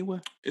streaming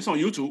anywhere? It's on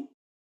YouTube.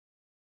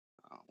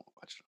 I don't want to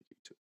watch it on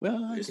YouTube.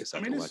 Well, I guess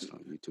I can watch it on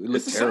YouTube. It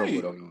looks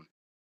terrible though.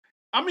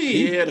 I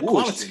mean, the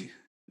quality.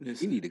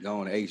 You need to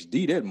go on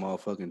HD that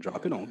motherfucking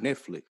drop it on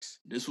Netflix.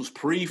 This was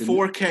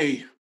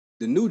pre-4K.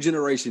 The new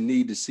generation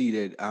need to see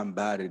that I'm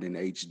About It in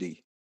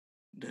HD.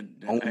 I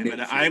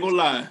ain't gonna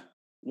lie.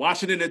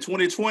 Watching it in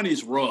 2020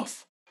 is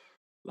rough.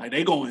 Like,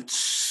 they going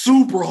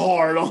super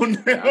hard on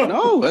there. I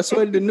know. That's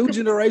what the new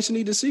generation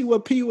need to see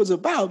what P was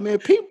about, man.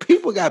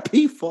 People got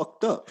P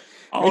fucked up.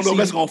 I don't know if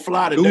that's going to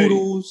fly today.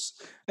 Noodles.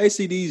 They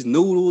see these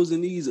noodles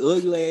and these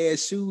ugly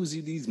ass shoes,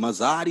 these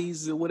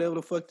Mazattis or whatever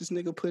the fuck this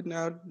nigga putting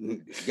out.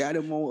 Got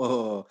him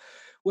on,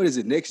 what is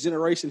it, Next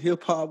Generation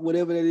Hip Hop,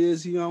 whatever that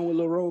is he on with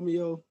Lil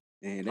Romeo.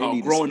 And they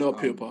need growing up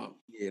hip hop.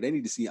 Yeah, they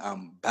need to see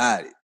I'm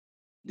About It.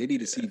 They need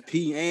to see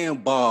P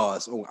and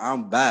Bars. Oh,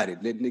 I'm About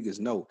It. Let niggas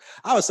know.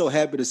 I was so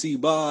happy to see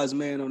Bars,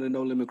 man, on the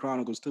No Limit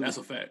Chronicles too. That's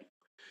a fact.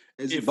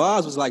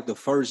 Bars was like the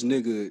first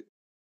nigga,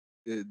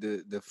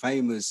 the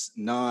famous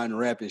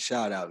non-rapping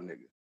shout out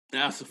nigga.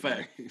 That's a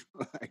fact.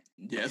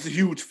 Yeah, it's a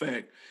huge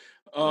fact.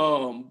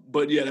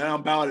 But yeah,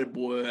 I'm About It,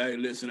 boy. Hey,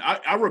 listen,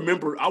 I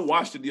remember I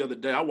watched it the other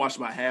day. I watched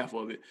about half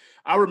of it.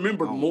 I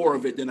remember more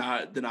of it than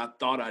I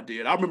thought I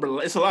did. I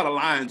remember it's a lot of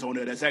lines on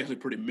there that's actually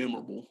pretty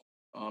memorable.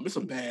 It's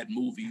a bad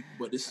movie,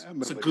 but it's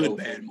a good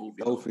bad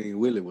movie. Dolphin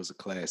Willie was a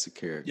classic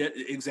character. Yeah,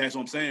 exactly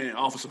what I'm saying.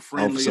 Officer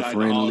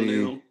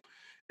Friendly.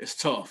 It's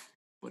tough,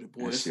 but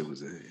boy, that shit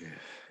was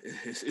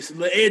it's a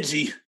little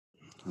edgy.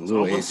 A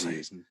little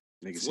edgy.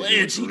 It's a little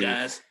edgy,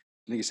 guys.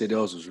 Nigga said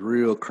those was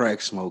real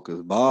crack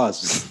smokers.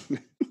 Bars.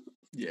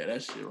 Yeah,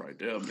 that shit right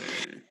there,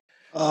 man.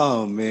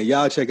 Oh man,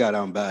 y'all check out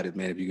I'm About It,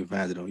 man. If you can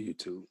find it on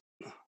YouTube.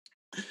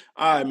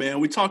 All right, man.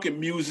 We talking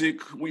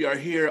music. We are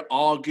here.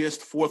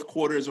 August, fourth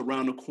quarter is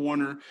around the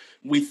corner.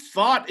 We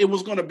thought it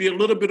was going to be a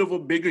little bit of a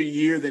bigger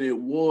year than it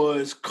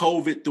was.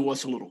 COVID threw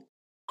us a little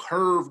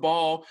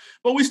curveball,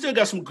 but we still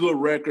got some good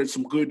records,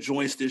 some good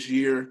joints this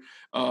year.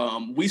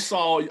 We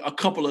saw a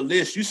couple of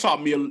lists. You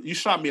shot me a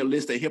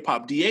list that Hip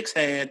Hop DX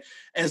had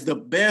as the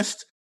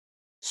best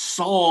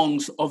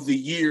songs of the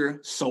year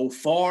so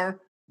far.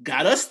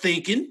 Got us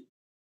thinking,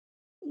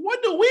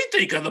 what do we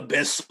think are the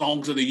best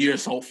songs of the year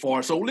so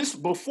far? So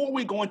before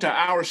we go into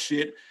our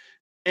shit,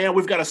 and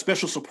we've got a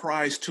special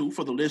surprise too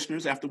for the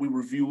listeners after we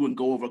review and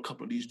go over a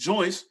couple of these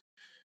joints,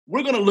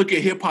 we're going to look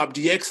at Hip Hop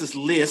DX's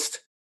list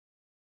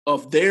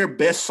of their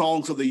best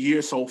songs of the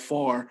year so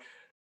far.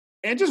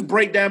 and just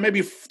break down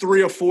maybe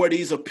 3 or 4 of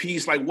these a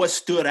piece. Like what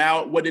stood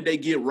out, what did they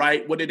get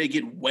right, what did they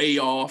get way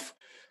off?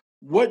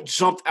 What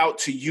jumped out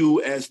to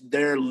you as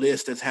their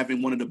list as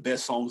having one of the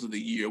best songs of the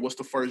year? What's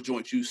the first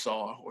joint you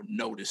saw or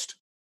noticed?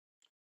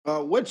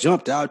 What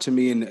jumped out to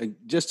me, and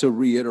just to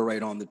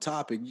reiterate on the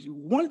topic, you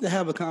wanted to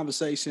have a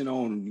conversation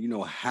on,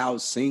 how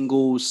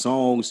singles,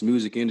 songs,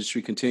 music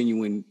industry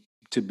continuing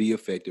to be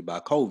affected by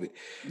COVID.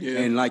 Yeah,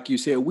 And like you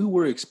said, we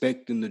were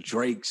expecting the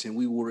Drakes and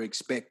we were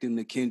expecting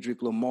the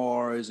Kendrick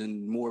Lamars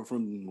and more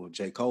from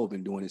J. Cole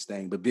been doing his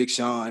thing, but Big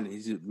Sean,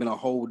 he's been a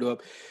hold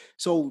up.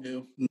 So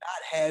yeah, not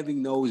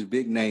having those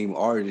big name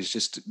artists,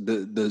 just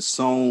the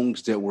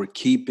songs that were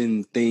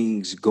keeping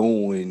things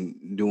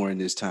going during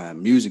this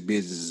time. Music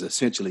business is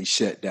essentially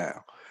shut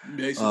down.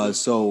 basically.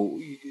 So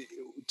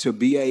to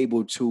be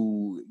able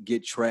to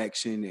get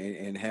traction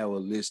and have a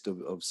list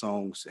of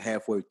songs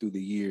halfway through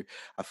the year,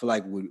 I feel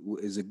like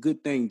is a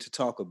good thing to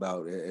talk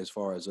about as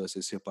far as us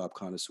as hip hop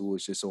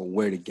connoisseurs, just on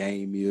where the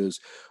game is,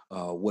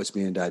 what's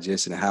being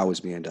digested, and how it's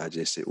being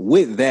digested.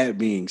 With that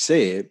being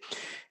said,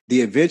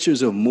 the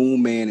Adventures of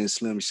Moon Man and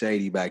Slim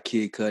Shady by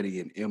Kid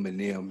Cudi and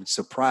Eminem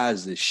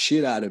surprised the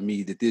shit out of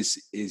me that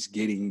this is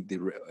getting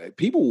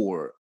people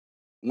were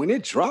when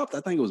it dropped.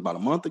 I think it was about a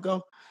month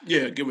ago,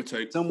 Yeah, give or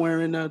take. somewhere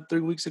in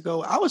 3 weeks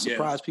ago. I was Yeah.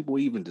 surprised people were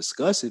even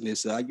discussing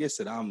this. I guess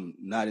that I'm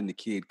not in the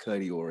Kid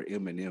Cudi or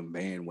Eminem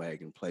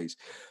bandwagon place,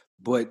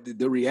 but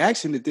the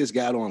reaction that this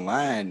got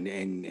online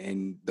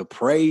and the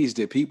praise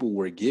that people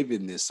were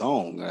giving this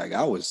song, like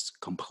I was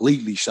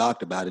completely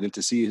shocked about it. And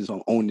to see it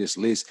on this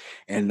list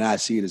and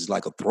not see it as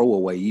like a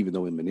throwaway, even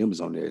though Eminem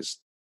is on there, is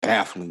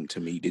baffling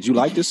to me. Did you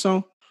like this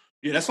song?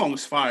 Yeah, that song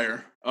was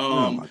fire.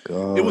 Oh my It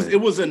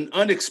God. was an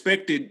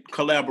unexpected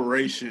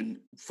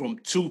collaboration from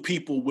two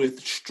people with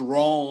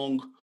strong,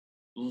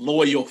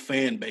 loyal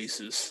fan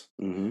bases.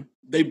 Mm-hmm.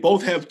 They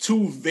both have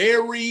two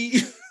very,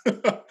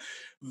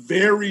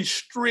 very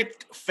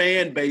strict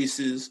fan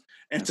bases,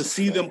 and to That's a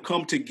see them fact.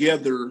 come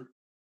together,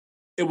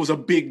 it was a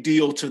big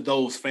deal to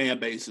those fan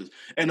bases.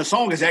 And the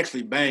song is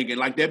actually banging.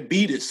 Like that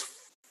beat is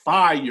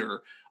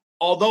fire.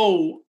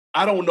 Although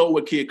I don't know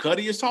what Kid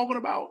Cudi is talking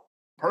about.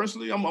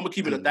 Personally, I'm gonna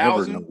keep I it a never know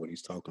thousand. what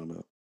he's talking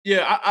about.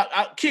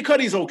 Yeah, Kid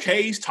Cudi's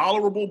okay. He's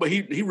tolerable, but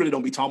he really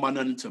don't be talking about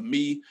nothing to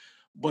me.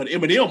 But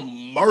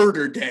Eminem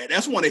murdered that.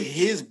 That's one of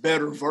his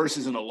better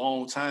verses in a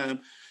long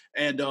time.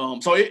 And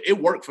so it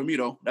worked for me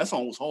though. That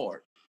song was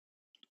hard.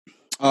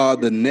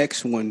 The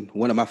next one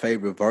of my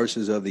favorite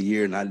verses of the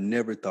year, and I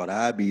never thought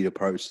I'd be the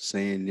person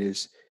saying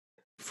this.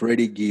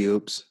 Freddie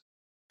Gibbs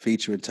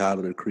featuring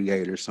Tyler the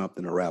Creator,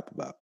 something to rap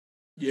about.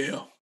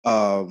 Yeah.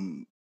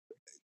 Um,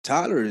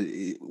 Tyler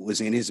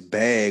was in his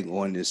bag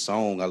on this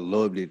song. I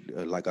loved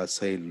it. Like I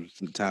say,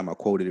 the time I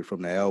quoted it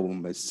from the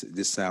album,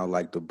 this sounds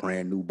like the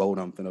brand new boat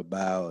I'm finna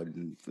buy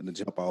and finna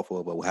jump off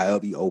of. But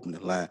however he opened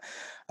the line,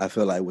 I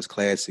felt like it was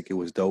classic. It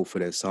was dope for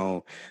that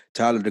song.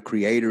 Tyler, the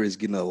Creator, is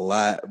getting a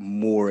lot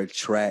more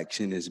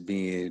attraction as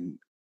being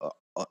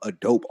a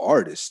dope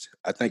artist.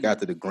 I think Mm.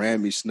 after the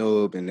Grammy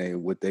snub and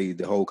then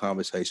the whole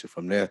conversation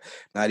from there,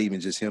 not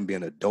even just him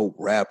being a dope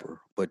rapper,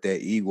 but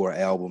that Igor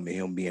album and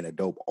him being a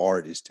dope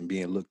artist and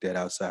being looked at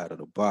outside of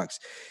the box,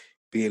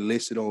 being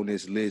listed on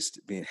this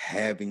list, being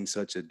having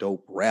such a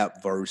dope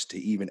rap verse to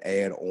even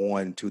add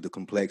on to the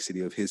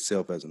complexity of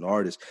himself as an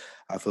artist,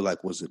 I feel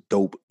like was a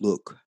dope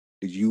look.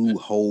 Did you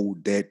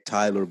hold that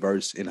Tyler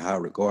verse in high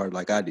regard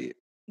like I did?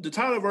 The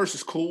Tyler verse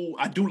is cool.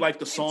 I do like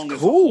the It's song as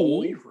a cool.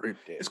 whole. You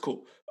ripped it. It's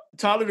cool.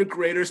 Tyler the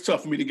Creator, it's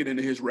tough for me to get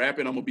into his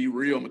rapping. I'm gonna be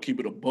real. I'm gonna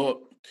keep it a buck.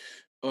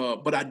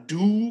 But I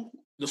do.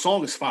 The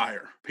song is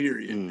fire.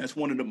 Period. Mm.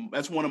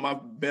 That's one of my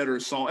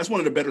better songs. That's one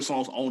of the better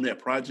songs on that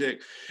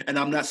project, and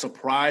I'm not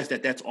surprised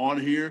that that's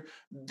on here.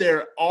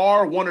 There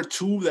are one or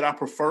two that I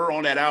prefer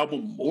on that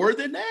album more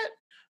than that,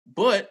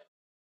 but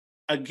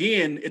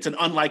again, it's an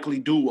unlikely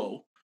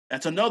duo.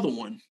 That's another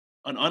one.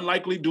 An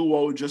unlikely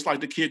duo, just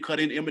like the Kid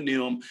Cudi and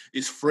Eminem,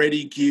 is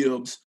Freddie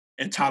Gibbs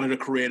and Tyler the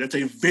Creator. It's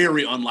a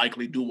very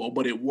unlikely duo,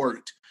 but it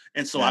worked.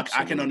 And so I can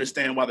Absolutely.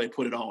 understand why they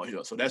put it on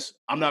here. So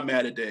I'm not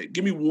mad at that.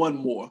 Give me one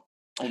more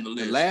on the The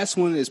list. last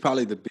one is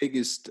probably the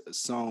biggest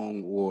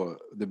song, or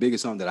the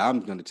biggest song that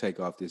I'm going to take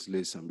off this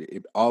list.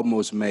 It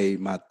almost made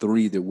my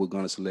three that we're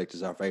going to select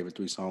as our favorite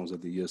three songs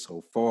of the year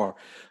so far.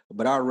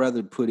 But I'd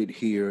rather put it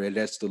here, and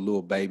that's the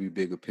Lil Baby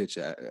Bigger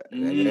Picture. That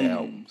Mm,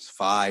 album's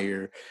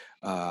fire.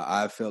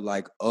 I felt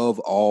like of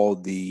all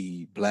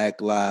the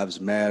Black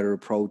Lives Matter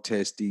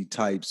protesty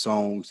type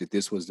songs, that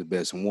this was the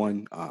best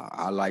one.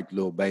 I liked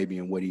Lil Baby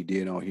and what he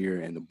did on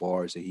here and the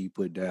bars that he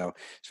put down,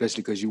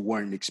 especially because you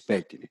weren't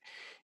expecting it.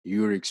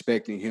 You were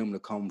expecting him to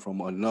come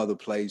from another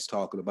place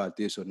talking about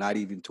this, or not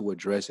even to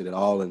address it at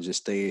all and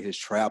just stay in his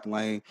trap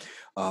lane.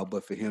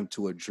 But for him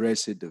to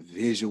address it, the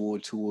visual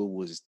to it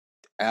was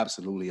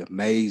absolutely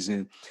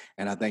amazing.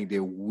 And I think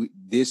that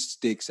this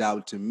sticks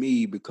out to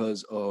me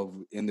because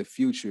of, in the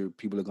future,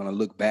 people are going to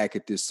look back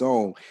at this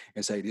song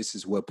and say, this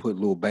is what put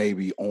Lil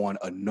Baby on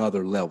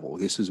another level.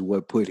 This is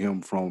what put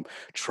him from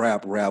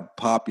trap rap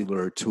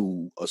popular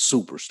to a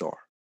superstar.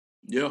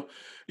 yeah.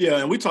 Yeah.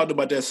 And we talked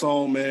about that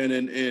song, man,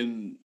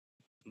 and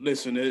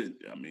Listen,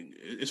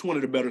 it's one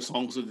of the better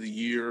songs of the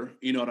year.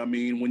 You know what I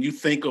mean? When you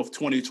think of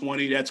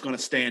 2020, that's going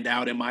to stand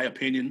out, in my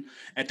opinion,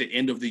 at the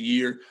end of the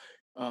year.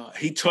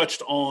 He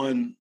touched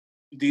on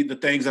the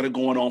things that are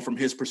going on from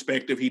his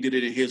perspective. He did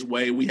it in his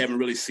way. We haven't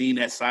really seen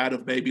that side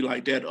of Baby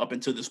like that up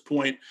until this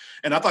point.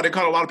 And I thought it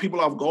caught a lot of people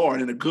off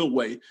guard in a good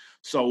way.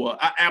 So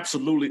I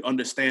absolutely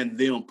understand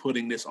them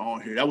putting this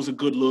on here. That was a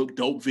good look,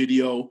 dope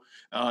video.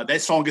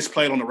 That song gets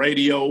played on the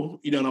radio.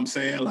 You know what I'm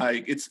saying?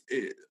 Like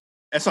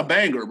that's a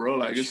banger, bro.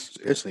 Like it's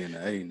especially in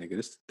the A, nigga.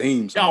 This the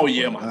theme song. Oh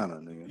yeah, Madonna,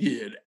 nigga.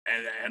 Yeah,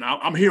 and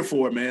I'm here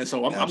for it, man.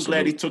 So I'm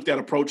glad he took that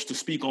approach to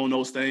speak on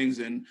those things,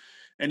 and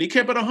he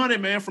kept it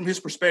 100, man, from his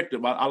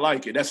perspective. I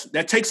like it.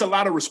 That takes a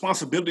lot of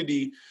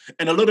responsibility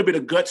and a little bit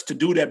of guts to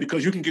do that,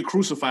 because you can get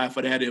crucified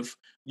for that if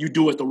you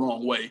do it the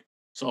wrong way.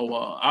 So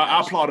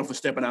I applaud him for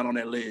stepping out on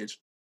that ledge.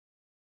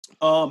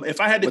 If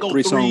I had to go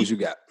three songs you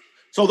got.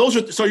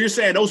 So you're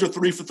saying those are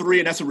 3 for 3,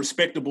 and that's a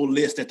respectable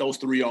list that those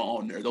 3 are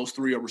on there. Those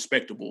 3 are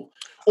respectable.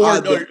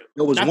 There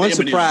was one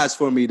surprise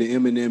for me, the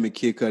Eminem and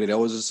Kid Cudi. That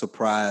was a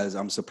surprise.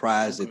 I'm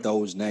surprised that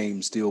those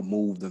names still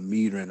move the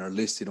meter and are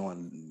listed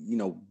on,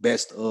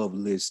 best of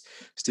list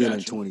still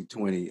in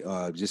 2020.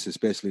 Just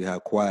especially how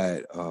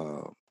quiet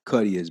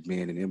Cudi has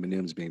been and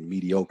Eminem's been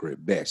mediocre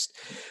at best.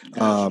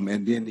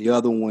 And then the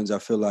other ones, I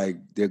feel like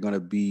they're going to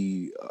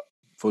be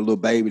for Lil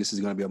Baby, this is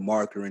going to be a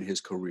marker in his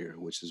career,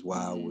 which is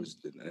why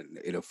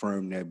it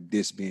affirmed that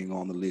this being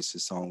on the list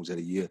of songs of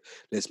the year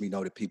lets me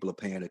know that people are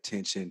paying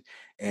attention.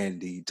 And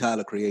the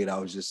Tyler Creator, I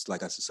was just,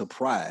 like I said,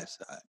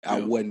 surprised.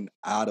 I wasn't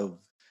out of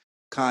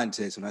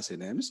context when I said,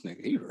 "Damn, this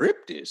nigga, he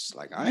ripped this."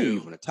 Like, I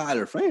ain't even a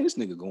Tyler fan. This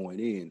nigga going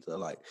in. So,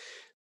 like,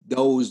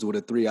 those were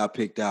the 3 I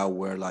picked out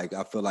where, like,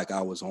 I feel like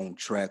I was on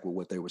track with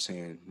what they were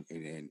saying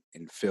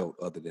and felt,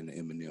 other than the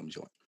Eminem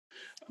joint.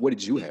 What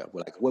did you have?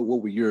 Like, what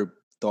were your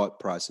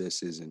thought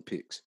processes and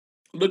picks?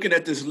 Looking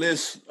at this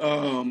list,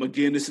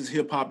 again, this is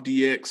Hip Hop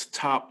DX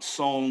top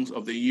songs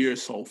of the year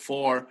so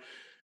far.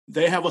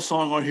 They have a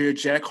song on here,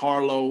 Jack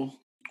Harlow,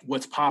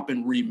 What's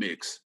Poppin'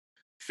 Remix,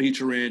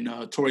 featuring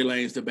Tory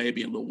Lanez,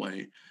 DaBaby, and Lil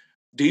Wayne.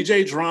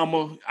 DJ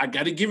Drama, I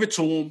got to give it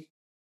to him.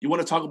 You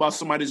want to talk about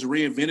somebody that's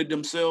reinvented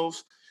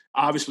themselves?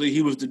 Obviously,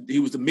 he was the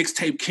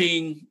mixtape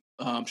king.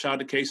 Shout out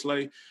to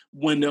K-Slay.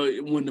 When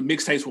the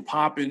mixtapes were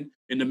popping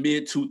in the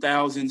mid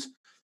 2000s,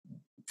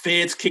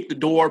 Feds kicked the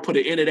door, put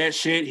an end to that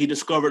shit. He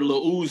discovered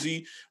Lil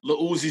Uzi.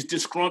 Lil Uzi's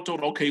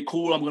disgruntled. Okay,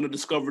 cool. I'm going to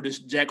discover this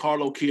Jack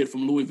Harlow kid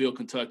from Louisville,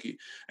 Kentucky.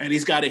 And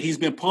he's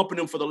been pumping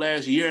him for the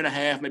last year and a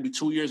half, maybe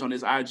 2 years on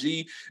his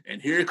IG.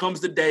 And here comes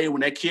the day when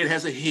that kid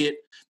has a hit.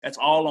 That's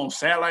all on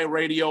satellite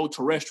radio,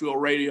 terrestrial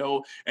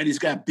radio. And he's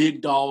got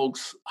big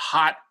dogs,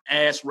 hot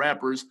ass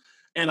rappers,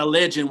 and a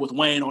legend with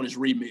Wayne on his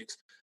remix.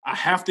 I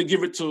have to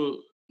give it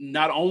to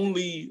not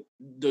only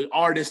the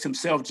artist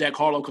himself, Jack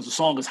Harlow, because the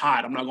song is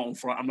hot. I'm not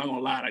gonna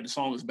lie, like, the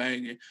song is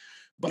banging.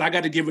 But I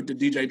got to give it to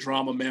DJ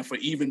Drama, man, for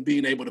even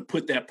being able to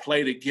put that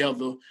play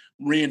together,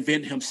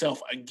 reinvent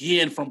himself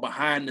again from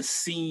behind the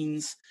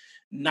scenes,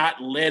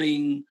 not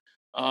letting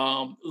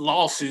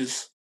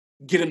losses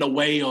get in the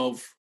way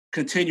of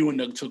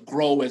continuing to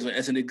grow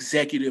as an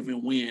executive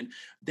and win.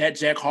 That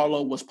Jack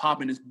Harlow was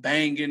popping, is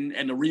banging,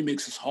 and the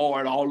remix is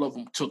hard. All of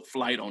them took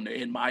flight on there,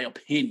 in my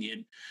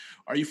opinion.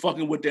 Are you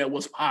fucking with that?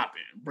 What's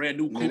popping? Brand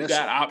new coupe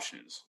got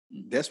options.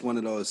 That's one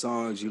of those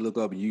songs you look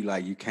up and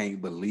you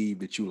can't believe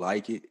that you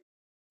like it.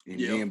 And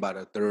then by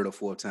the 3rd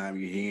or 4th time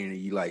you're hearing it,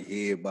 you like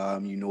head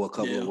bob, you know a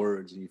couple of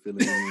words and you feel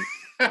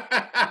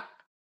it.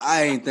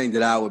 I ain't think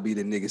that I would be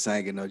the nigga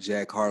singing no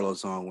Jack Harlow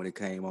song when it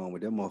came on,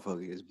 but that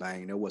motherfucker is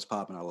banging. That was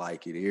popping. I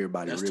like it.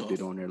 Everybody ripped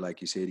it on there,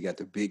 like you said. You got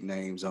the big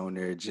names on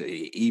there.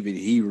 Even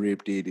he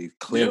ripped it.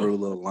 Clever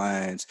little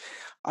lines.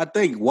 I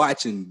think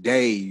watching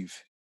Dave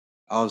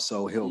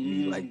also helped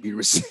me like be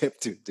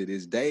receptive to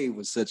this. Dave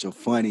was such a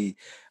funny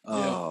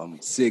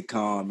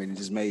sitcom, and it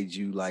just made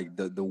you like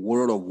the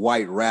world of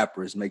white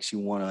rappers makes you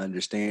want to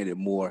understand it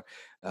more,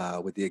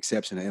 with the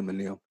exception of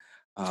Eminem.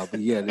 But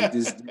yeah,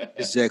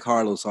 this Jack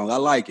Harlow song, I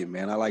like it,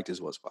 man. I like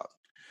this What's Poppin'.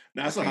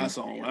 That's a hot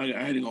song.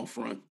 I ain't gonna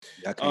front.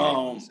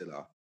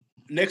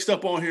 Next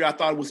up on here, I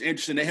thought it was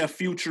interesting. They have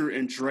Future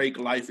and Drake,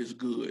 Life is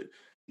Good.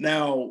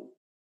 Now,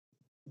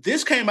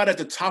 this came out at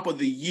the top of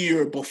the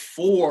year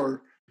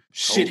before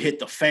shit hit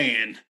the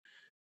fan,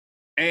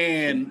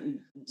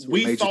 and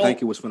we made you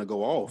think it was going to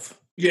go off.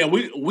 Yeah,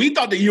 we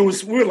thought the year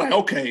was. We were like,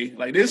 okay,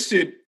 like this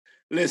shit.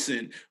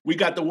 Listen, we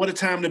got the What a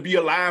Time to Be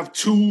Alive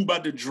 2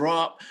 about to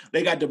drop.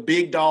 They got the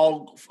Big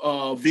Dog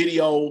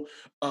video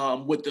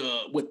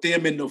with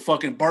them in the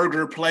fucking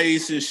burger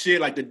place and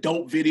shit, like the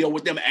dope video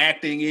with them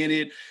acting in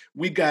it.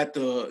 We got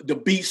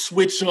the beat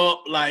switch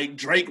up, like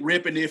Drake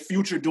ripping it,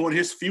 Future doing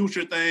his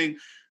Future thing.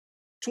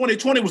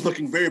 2020 was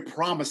looking very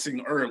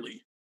promising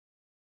early.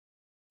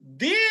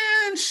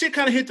 Then shit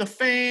kind of hit the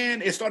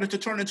fan. It started to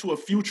turn into a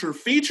Future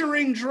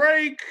featuring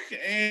Drake,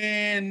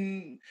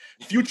 and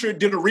Future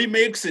did a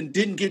remix and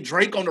didn't get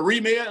Drake on the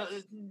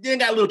remix. Then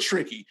got a little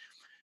tricky.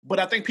 But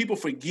I think people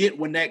forget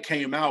when that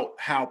came out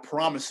how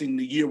promising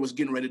the year was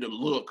getting ready to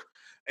look.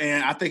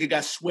 And I think it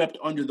got swept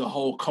under the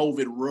whole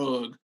COVID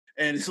rug.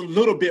 and it's a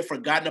little bit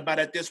forgotten about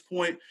at this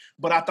point.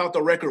 But I thought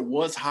the record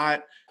was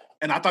hot,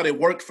 and I thought it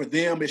worked for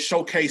them. It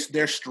showcased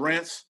their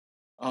strengths.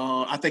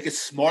 I think it's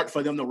smart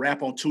for them to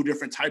rap on two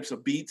different types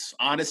of beats,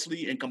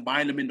 honestly, and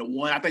combine them into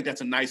one. I think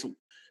that's a nice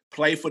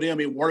play for them.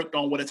 It worked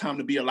on What a Time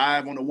to Be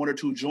Alive on the one or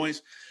two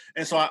joints.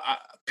 And so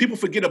people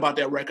forget about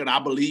that record, I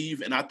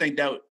believe, and I think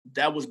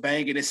that was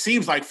banging. It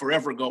seems like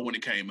forever ago when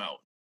it came out.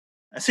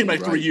 It seemed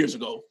like 3 years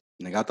ago.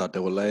 Nigga, I thought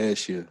that was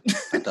last year.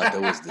 I thought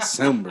that was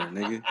December,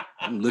 nigga.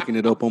 I'm looking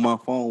it up on my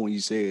phone when you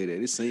said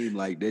that. It seemed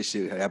like that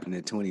shit happened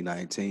in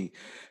 2019.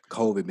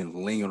 COVID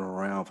been lingering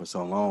around for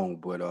so long,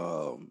 but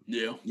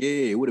yeah,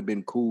 it would have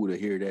been cool to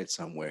hear that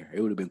somewhere.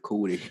 It would have been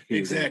cool to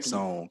hear that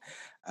song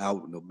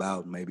out and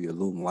about, maybe a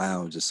Loom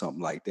Lounge or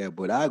something like that.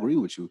 But I agree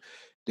with you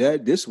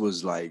that this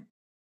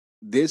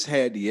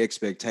had the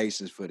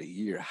expectations for the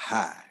year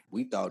high.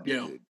 We thought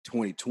that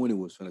 2020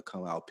 was going to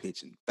come out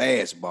pitching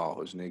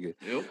fastballs, nigga.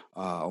 Yep.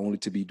 Only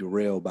to be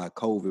derailed by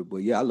COVID.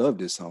 But yeah, I love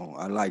this song.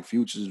 I like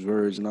Future's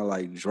version. I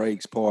like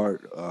Drake's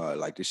part.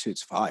 Like this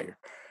shit's fire.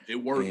 It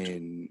worked.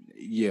 And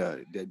yeah,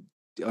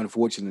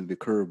 unfortunately, the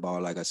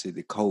curveball, like I said,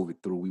 the COVID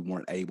threw. We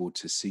weren't able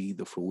to see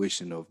the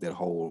fruition of that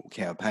whole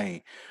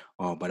campaign.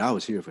 But I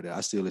was here for that.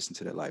 I still listen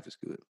to that. Life is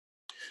Good.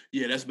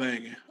 Yeah, that's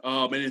banging.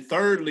 And then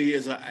thirdly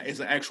is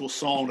an actual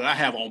song that I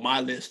have on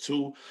my list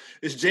too.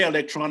 It's Jay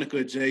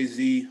Electronica,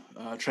 Jay-Z,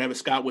 Travis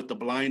Scott with The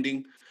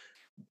Blinding.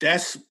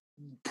 That's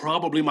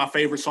probably my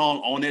favorite song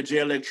on that Jay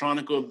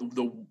Electronica,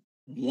 the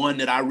one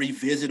that I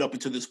revisit up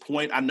until this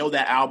point. I know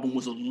that album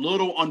was a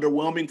little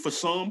underwhelming for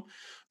some.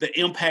 The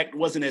impact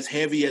wasn't as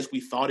heavy as we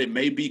thought it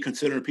may be,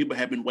 considering people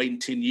have been waiting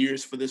 10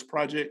 years for this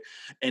project.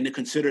 And to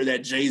consider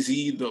that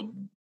Jay-Z,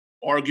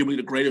 arguably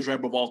the greatest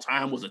rapper of all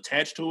time, was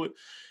attached to it.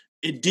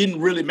 It didn't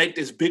really make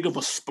this big of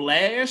a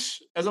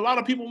splash as a lot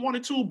of people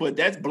wanted to, but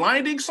that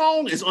Blinding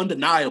song is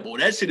undeniable.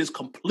 That shit is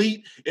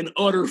complete and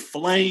utter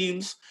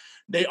flames.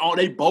 They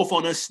both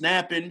on us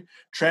snapping.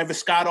 Travis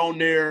Scott on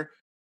there.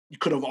 You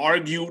could have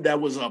argued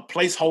that was a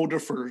placeholder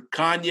for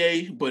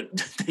Kanye, but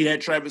they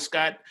had Travis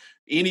Scott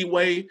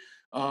anyway.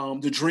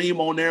 The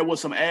Dream on there with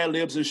some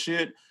ad-libs and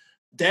shit.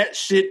 That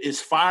shit is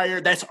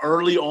fire. That's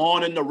early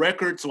on in the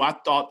record. So I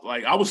thought,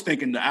 I was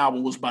thinking the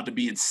album was about to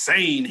be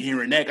insane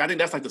hearing that. I think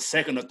that's like the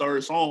second or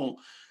third song.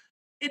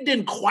 It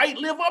didn't quite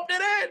live up to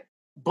that,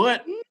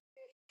 but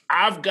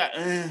I've got,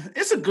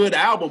 it's a good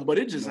album, but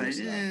it just ain't.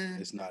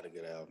 It's not a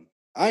good album.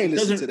 I ain't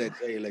listened to that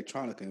Jay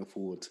Electronica in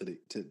full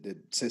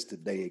since the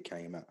day it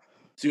came out.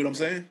 See what I'm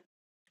saying?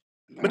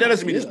 But that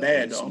doesn't mean it's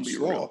bad, though.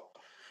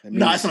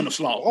 No, it's not a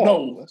slaw.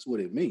 No. That's what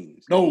it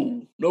means.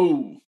 No.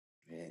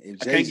 If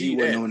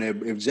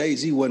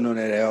Jay-Z wasn't on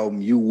that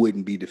album, you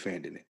wouldn't be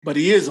defending it. But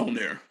he is on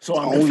there, so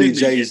I'm only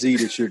Jay-Z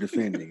that you're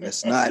defending.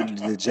 That's not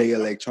the Jay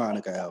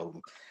Electronica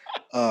album.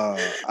 But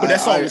that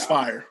song is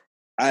fire.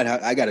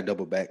 I got to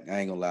double back.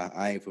 I ain't gonna lie.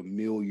 I ain't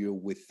familiar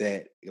with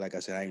that. Like I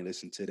said, I ain't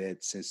listened to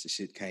that since the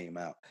shit came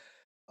out.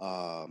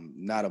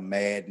 Not a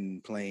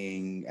Madden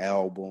playing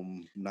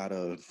album. Not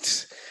a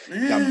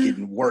I'm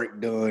getting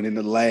work done in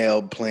the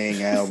lab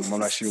playing album. I'm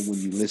not sure when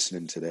you're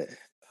listening to that.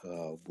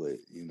 But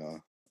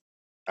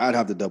I'd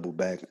have to double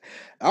back.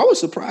 I was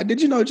surprised.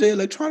 Did you know Jay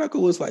Electronica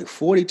was like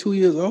 42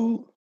 years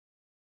old?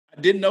 I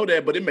didn't know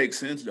that, but it makes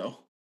sense though.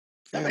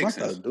 That makes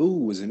sense. I thought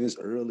dude was in his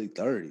early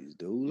 30s,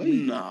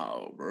 dude.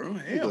 No, bro.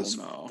 Hell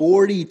no.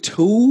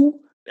 42?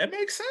 That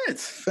makes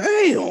sense.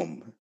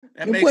 Fam.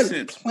 That makes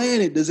sense. What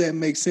planet does that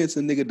make sense?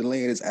 A nigga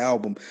delaying his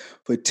album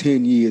for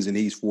 10 years and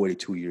he's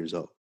 42 years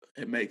old.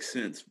 It makes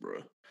sense,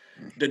 bro.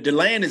 The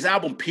delaying his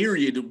album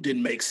period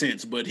didn't make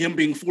sense, but him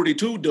being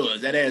 42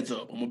 does. That adds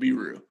up. I'm going to be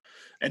real.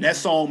 And that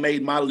song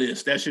made my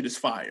list. That shit is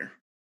fire.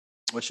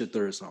 What's your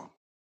third song?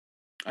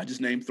 I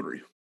just named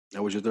 3.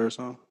 That was your third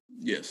song?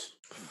 Yes.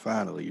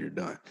 Finally, you're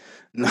done.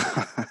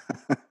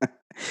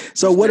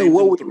 So what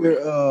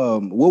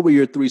were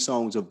your 3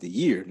 songs of the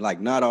year?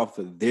 Like not off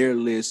of their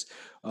list,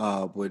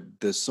 but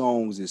the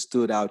songs that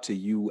stood out to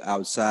you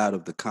outside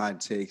of the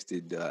context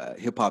that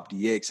Hip Hop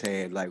DX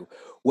had. Like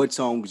what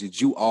songs did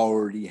you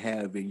already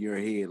have in your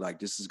head? Like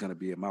this is going to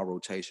be in my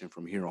rotation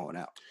from here on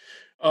out.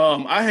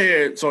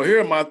 Here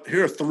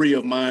are 3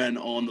 of mine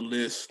on the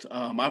list.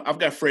 I've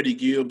got Freddie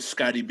Gibbs,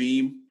 Scotty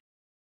Beam,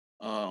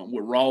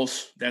 with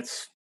Ross.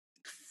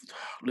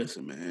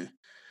 Listen, man,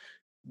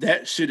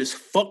 that shit is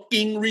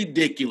fucking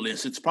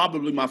ridiculous. It's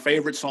probably my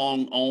favorite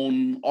song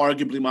on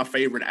arguably my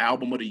favorite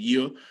album of the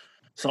year.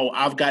 So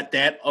I've got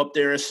that up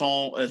there as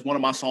one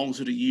of my songs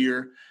of the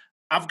year.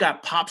 I've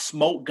got Pop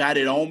Smoke, Got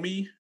It On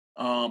Me.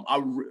 You know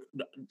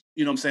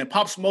what I'm saying?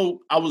 Pop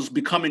Smoke, I was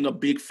becoming a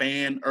big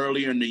fan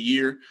earlier in the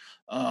year.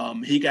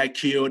 He got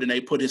killed and they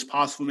put his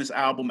posthumous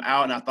album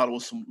out, and I thought it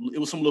was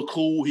some little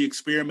cool. He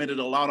experimented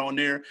a lot on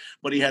there,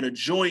 but he had a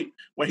joint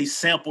where he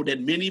sampled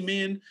that Mini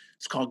Men.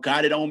 It's called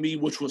Got It On Me,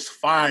 which was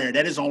fire.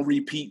 That is on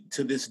repeat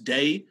to this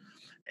day.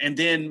 And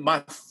then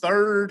my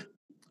third,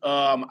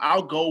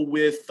 I'll go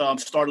with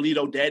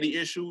Starlito, Daddy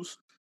Issues.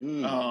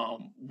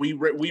 We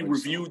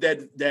reviewed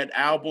that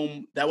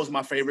album. That was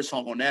my favorite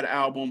song on that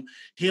album.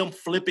 Him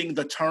flipping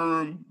the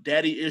term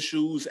Daddy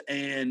Issues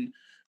and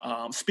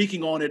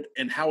speaking on it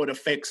and how it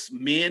affects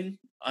men,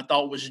 I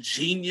thought was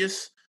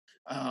genius,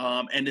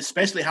 and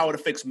especially how it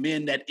affects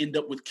men that end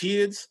up with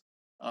kids.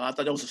 I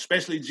thought that was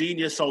especially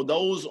genius. So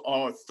those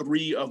are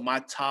 3 of my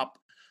top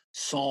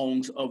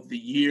songs of the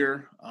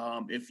year.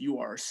 If you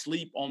are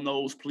asleep on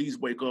those, please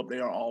wake up. They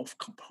are all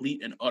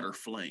complete and utter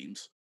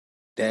flames.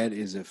 That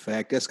is a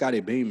fact. That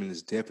Scotty Beeman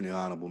is definitely an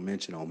honorable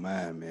mention on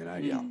mine, man.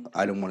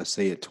 I don't want to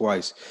say it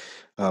twice,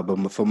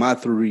 but for my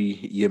 3,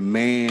 your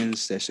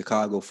man's that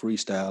Chicago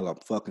freestyle, I'm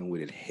fucking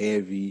with it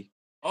heavy.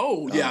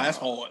 Oh yeah, that's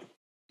hard.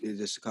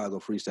 The Chicago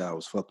freestyle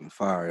was fucking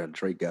fire.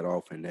 Drake got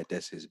off, and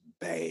that's his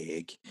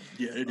bag.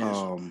 Yeah, it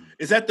is.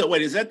 Is that the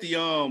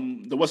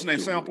what's the name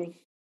sample?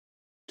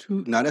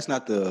 No, that's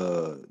not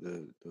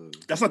the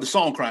that's not the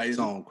song cry.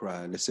 Song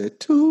cry. They said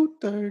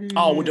 2:30.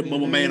 Oh, with the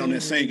man on there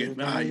singing.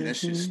 Yeah, that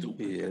shit's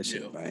stupid. Yeah, that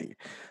shit banging.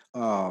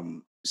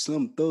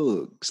 Slim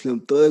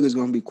Thug is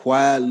gonna be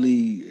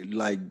quietly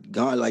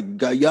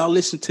y'all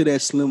listen to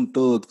that Slim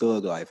Thug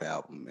Life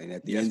album, and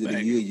at the end of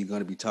the year, you're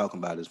gonna be talking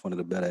about it as one of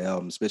the better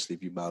albums, especially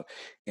if you're about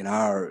in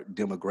our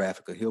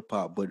demographic of hip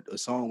hop. But a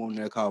song on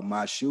there called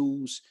 "My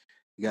Shoes,"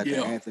 you got the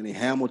Anthony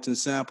Hamilton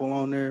sample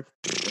on there.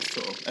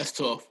 That's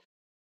tough.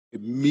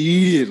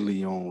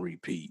 Immediately on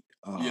repeat.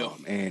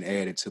 And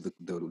added to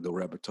the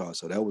repertoire.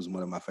 So that was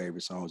one of my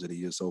favorite songs of the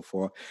year so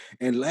far.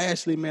 And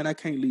lastly, man, I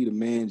can't leave the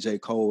man J.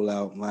 Cole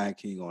out, Lion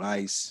King on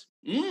Ice.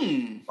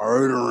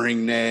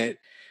 Murdering that.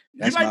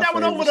 That's you like that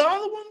one over the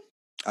other one?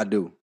 I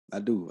do.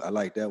 I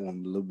like that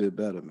one a little bit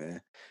better,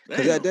 man.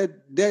 Because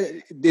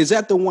that is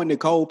that the one that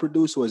Cole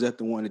produced, or is that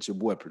the one that your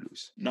boy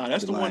produced? No,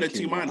 that's the one that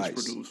T-Minus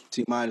produced.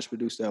 T-Minus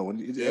produced that one.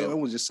 That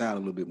one just sounded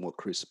a little bit more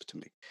crisp to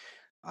me.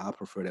 I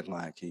prefer that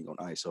Lion King on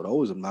Ice. So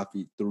those are my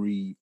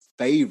 3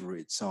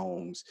 favorite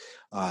songs.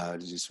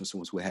 Just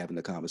since we're having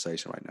the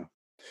conversation right now.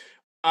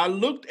 I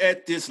looked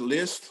at this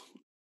list.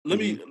 Let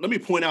me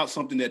point out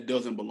something that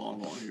doesn't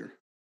belong on here.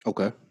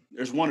 Okay.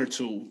 There's 1 or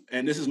 2,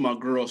 and this is my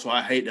girl, so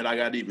I hate that I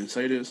got to even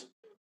say this.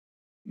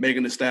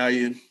 Megan Thee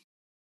Stallion.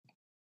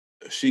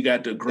 She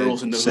got the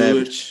Girls in the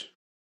Savage. Hood.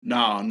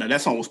 No, that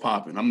song was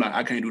popping.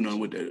 I can't do nothing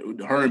with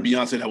that. Her and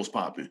Beyonce, that was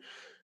popping.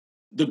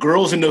 The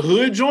Girls in the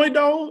Hood joint,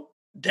 though,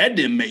 that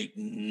didn't make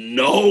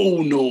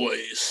no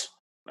noise.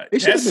 Like,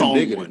 it should have been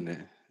bigger than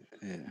that.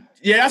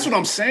 Yeah, that's what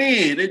I'm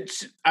saying.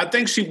 I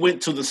think she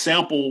went to the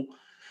sample.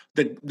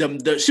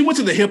 She went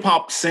to the hip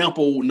hop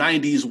sample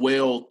 90s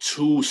well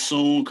too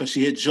soon because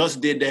she had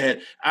just did that.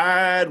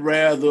 I'd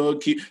rather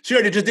keep. She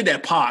already just did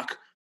that Pac.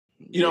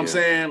 You know what I'm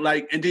saying?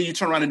 Like, and then you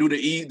turn around and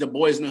do the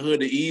Boys in the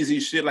Hood, the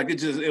easy shit. Like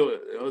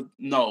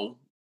no.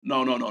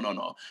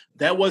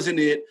 That wasn't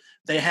it.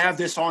 They have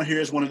this on here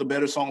as one of the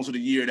better songs of the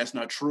year. That's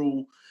not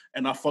true.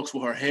 And I fucks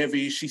with her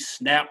heavy. She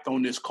snapped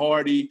on this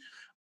Cardi.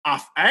 I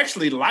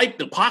actually liked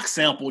the Pac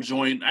sample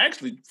joint. I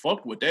actually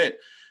fucked with that.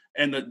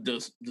 And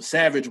the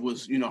Savage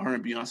was, her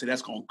and Beyonce,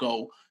 that's going to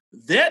go.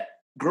 That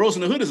Girls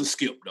in the Hood is a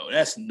skip, though.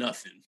 That's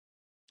nothing.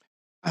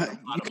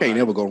 You can't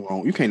never go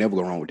wrong. You can't never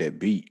go wrong with that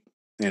beat.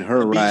 And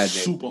her riding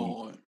super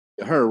hard.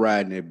 Her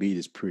riding that beat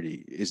is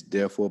pretty. It's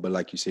therefore, but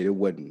like you said, it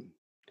wasn't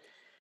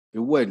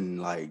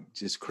like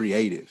just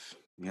creative.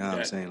 You know what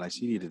I'm saying? Like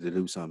she needed to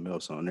do something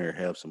else on there,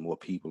 have some more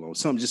people on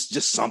something,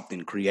 just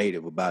something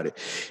creative about it.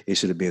 It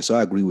should have been. So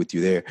I agree with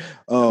you there.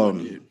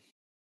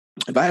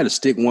 If I had to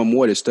stick one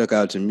more that stuck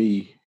out to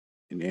me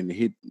and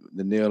hit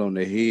the nail on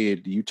the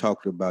head, you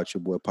talked about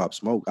your boy Pop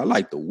Smoke. I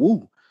like the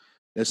Woo.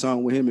 That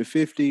song with him and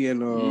 50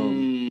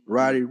 and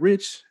Roddy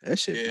Ricch. That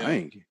shit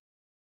bang.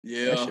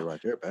 Yeah. That shit right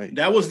there bang.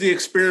 That was the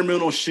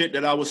experimental shit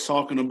that I was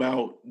talking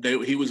about.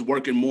 He was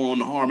working more on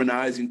the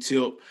harmonizing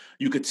tip.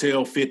 You could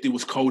tell 50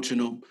 was coaching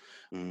him.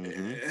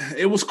 Mm-hmm.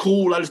 It was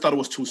cool. I just thought it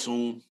was too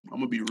soon. I'm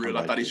gonna be real.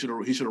 I thought he should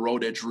have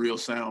rolled that drill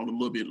sound a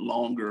little bit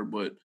longer,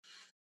 but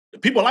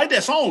people like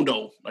that song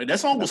though. Like that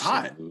song was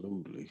hot.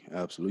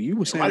 Absolutely. You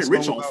were saying Roddy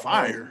Ricch on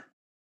fire.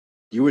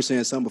 You were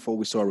saying something before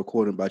we started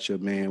recording about your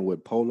man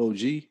with Polo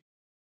G.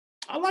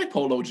 I like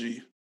Polo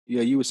G.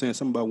 Yeah, you were saying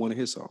something about one of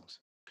his songs.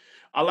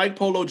 I like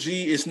Polo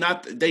G. It's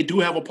not. They do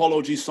have a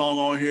Polo G song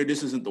on here.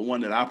 This isn't the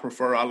one that I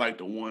prefer. I like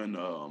the one.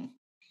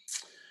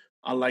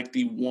 I like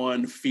the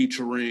one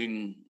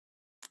featuring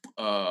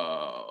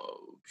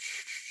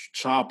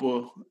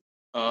Chopper.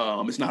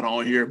 It's not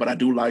on here, but I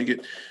do like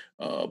it.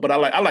 But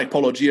I like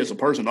Polo G as a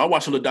person. I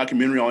watched a little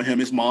documentary on him.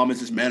 His mom is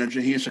his manager.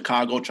 He in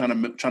Chicago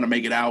trying to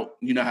make it out.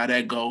 You know how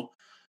that go.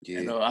 Yeah.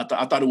 And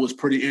I thought it was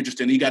pretty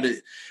interesting. He got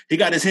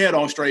his head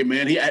on straight,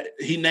 man.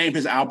 He named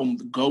his album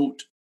The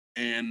GOAT.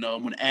 And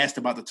when asked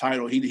about the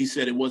title, he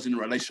said it wasn't in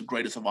relation to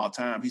greatest of all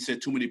time. He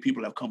said too many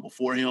people have come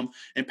before him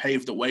and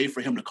paved the way for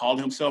him to call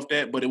himself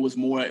that, but it was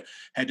more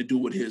had to do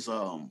with his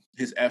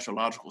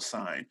astrological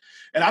sign.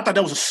 And I thought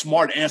that was a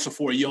smart answer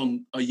for a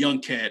young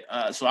cat.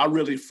 So I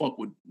really fuck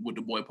with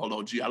the boy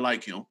Polo G. I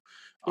like him.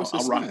 I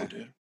rock with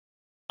that.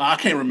 I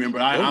can't remember.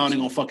 I don't even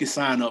gonna fuck his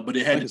sign up, but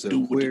it had to do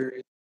with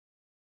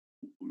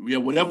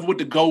whatever with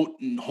the goat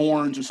and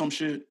horns or some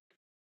shit.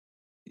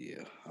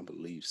 Yeah, I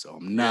believe so.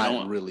 I'm Yeah,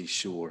 not really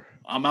sure.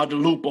 I'm out the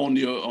loop on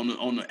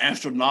the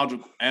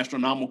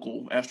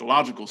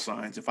astrological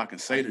signs, if I can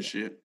say the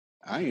shit.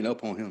 I ain't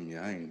up on him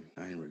yet. I ain't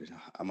really.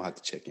 I'm gonna have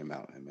to check him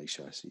out and make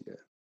sure I see that.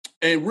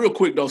 And real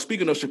quick though,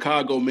 speaking of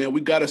Chicago, man,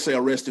 we gotta say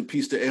a rest in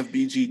peace to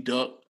FBG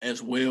Duck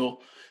as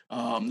well.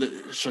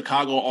 The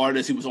Chicago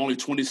artist. He was only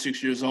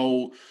 26 years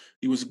old.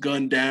 He was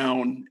gunned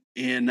down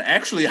in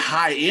actually a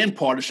high end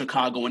part of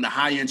Chicago, in the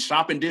high end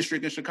shopping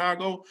district in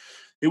Chicago.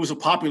 He was a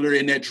popular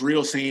in that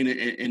drill scene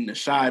in the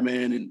Chi,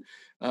 man, and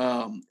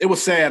it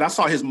was sad. I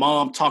saw his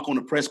mom talk on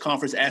the press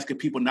conference asking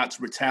people not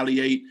to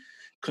retaliate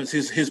because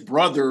his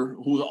brother,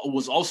 who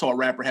was also a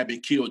rapper, had been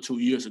killed 2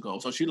 years ago.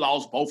 So she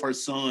lost both her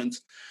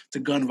sons to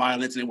gun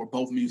violence, and they were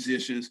both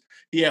musicians.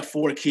 He had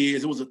 4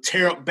 kids. It was a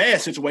terrible,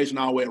 bad situation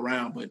all the way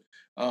around. But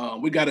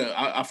we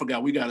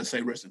gotta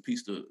say rest in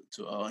peace to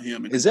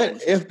him. Is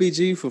that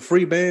FBG for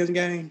Free Bands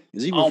Gang?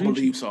 Is he? I don't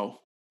believe so.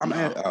 You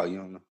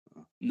don't know.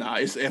 Nah,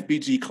 it's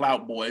FBG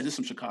Clout Boys. It's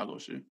some Chicago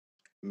shit.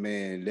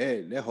 Man,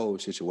 that whole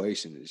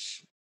situation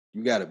is,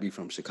 you got to be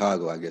from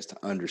Chicago, I guess, to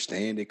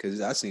understand it.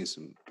 Because I seen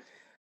some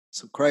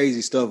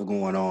crazy stuff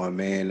going on,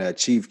 man.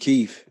 Chief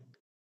Keef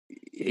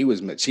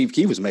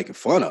was making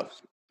fun of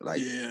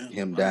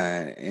him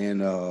dying,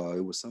 and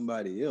it was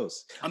somebody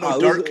else. I know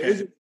Dirk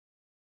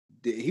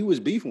he was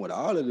beefing with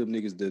all of them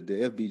niggas, the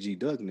FBG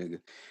Duck nigga.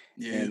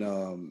 Yeah.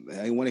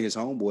 And one of his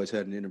homeboys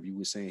had an interview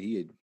with saying he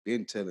had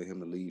been telling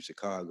him to leave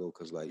Chicago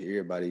because like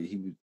everybody, he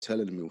was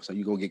telling him, so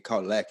you're gonna get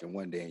caught lacking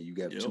one day and you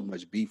got too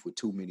much beef with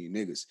too many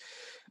niggas.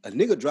 A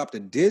nigga dropped a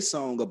diss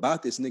song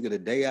about this nigga the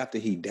day after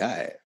he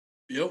died.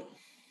 Yep.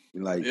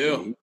 He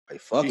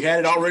had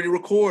it already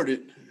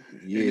recorded.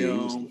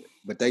 Yeah,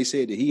 but they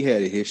said that he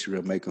had a history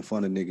of making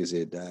fun of niggas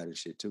that died and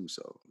shit too.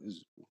 So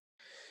it's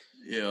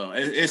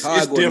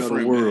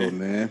different, world,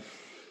 man.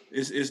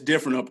 It's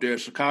different up there.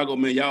 Chicago,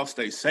 man, y'all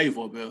stay safe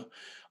up there.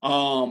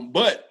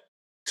 But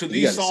to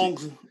these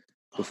songs,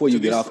 before you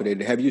get off of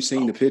it, have you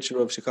seen the picture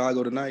of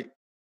Chicago tonight?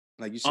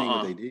 Like you seen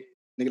what they did?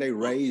 Nigga, they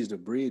raised the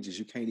bridges.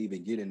 You can't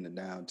even get in the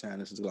downtown.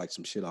 This is like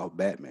some shit off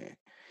Batman.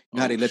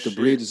 Now they let the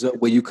bridges up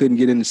where you couldn't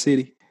get in the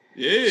city.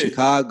 Yeah,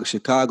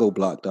 Chicago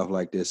blocked off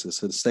like this.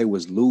 So the state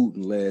was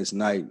looting last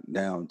night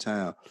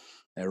downtown.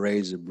 That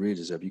raised the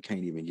bridges up. You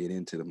can't even get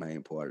into the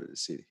main part of the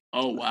city.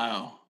 Oh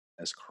wow,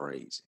 that's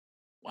crazy.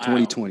 Wow.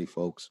 2020,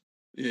 folks.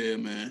 Yeah,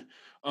 man.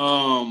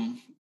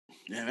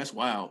 That's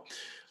wild.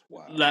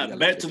 Wow.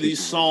 Back to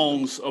these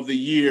songs of the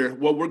year.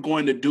 What we're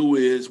going to do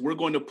is we're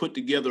going to put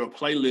together a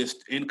playlist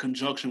in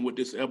conjunction with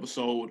this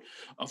episode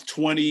of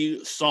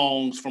 20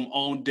 songs from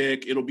On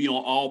Deck. It'll be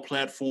on all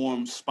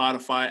platforms,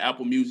 Spotify,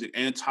 Apple Music,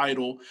 and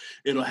Tidal.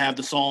 It'll have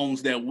the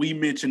songs that we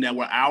mentioned that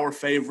were our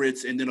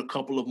favorites, and then a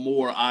couple of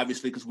more,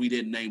 obviously, because we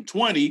didn't name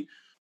 20.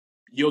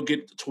 You'll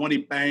get 20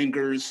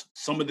 bangers.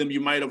 Some of them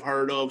you might have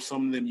heard of.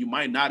 Some of them you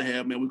might not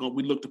have, man. We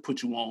look to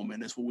put you on, man.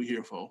 That's what we're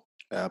here for.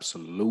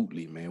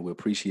 Absolutely, man. We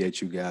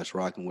appreciate you guys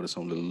rocking with us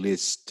on the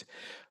list.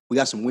 We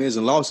got some wins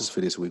and losses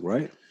for this week,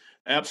 right?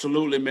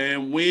 Absolutely,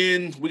 man.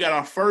 We got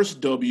our first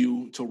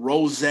W to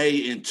Rose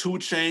and 2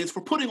 Chainz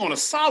for putting on a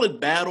solid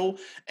battle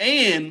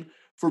and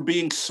for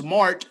being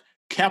smart,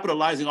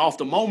 capitalizing off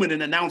the moment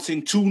and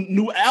announcing 2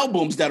 new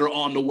albums that are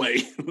on the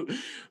way.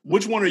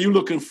 Which one are you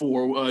looking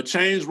for?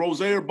 Chainz,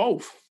 Rose, or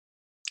both?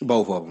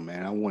 Both of them,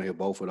 man. I want to hear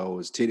both of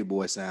those. Titty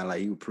Boy sound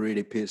like he was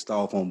pretty pissed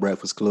off on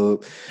Breakfast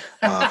Club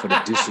for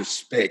the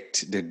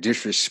disrespect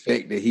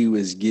that he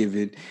was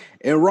giving.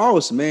 And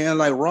Ross, man,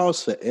 like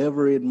Ross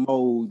Forever in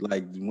Mode,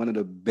 like one of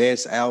the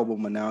best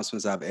album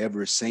announcements I've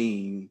ever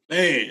seen.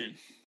 Man.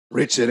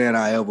 Richer than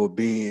I ever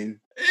been.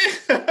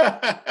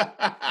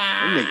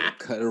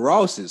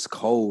 Ross is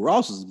cold.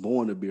 Ross is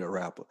born to be a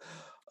rapper.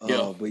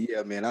 But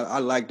yeah, man, I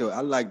like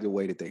the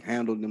way that they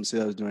handled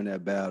themselves during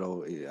that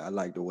battle. I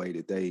like the way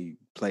that they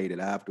played it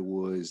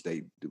afterwards.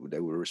 They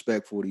were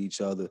respectful to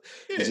each other.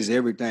 Yeah. It's just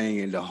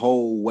everything, and the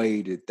whole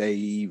way that they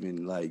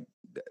even like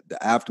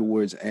the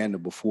afterwards and the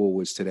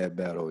beforewards to that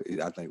battle.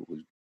 I think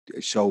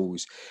it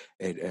shows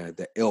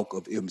the ilk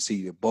of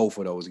MC that both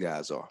of those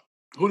guys are.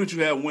 Who did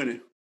you have winning?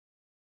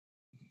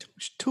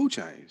 2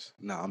 Chainz.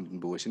 No,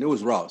 I'm bullshitting. It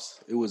was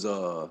Ross. It was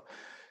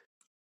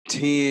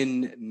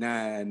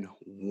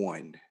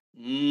 10-9-1.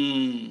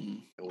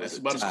 That's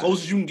about as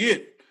close as you can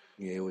get.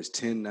 Yeah, it was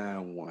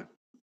 10-9-1.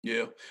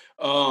 Yeah.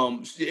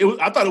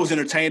 I thought it was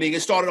entertaining.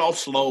 It started off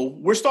slow.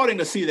 We're starting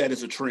to see that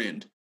as a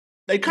trend.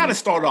 They kind of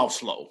start off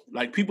slow.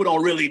 Like people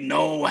don't really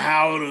know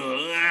how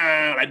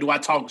to. Like, do I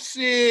talk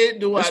shit?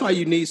 That's why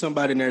you need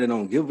somebody in there that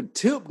don't give a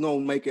tip. Gonna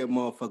make that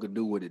motherfucker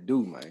do what it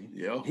do, man.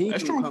 Yeah,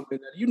 that's true.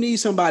 You need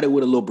somebody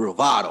with a little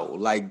bravado,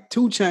 like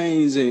 2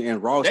 Chainz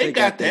and Ross. They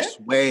got that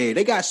swag.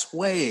 They got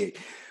swag.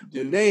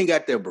 Yeah. They ain't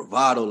got that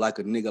bravado like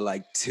a nigga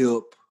like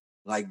Tip,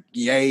 like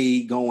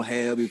Ye gonna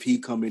have if he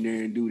come in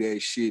there and do that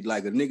shit.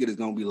 Like a nigga that's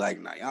gonna be like,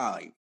 nah, y'all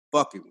ain't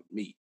fucking with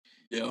me.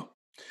 Yeah.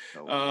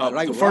 So,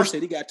 like the first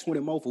said, he got 20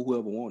 more for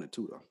whoever wanted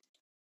to, though.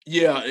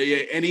 Yeah,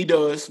 and he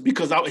does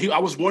because I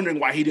was wondering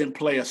why he didn't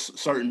play a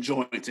certain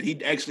joints, and he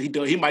does.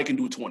 He might can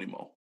do 20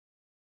 more.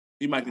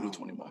 He might can do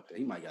 20 more.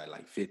 He might got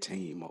like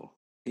 15 more.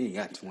 He ain't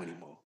got 20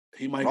 more.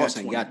 He might Ross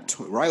got ain't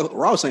 20 got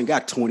Ross ain't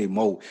got 20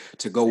 more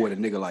to go with a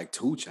nigga like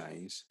 2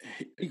 Chainz.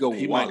 He go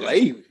with Wale.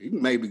 He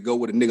maybe go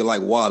with a nigga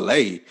like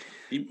Wale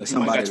or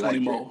somebody like 20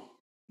 more.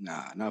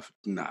 That.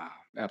 Nah,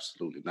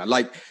 absolutely not.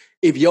 Like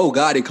if Yo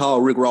Gotti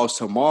called Rick Ross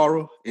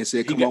tomorrow and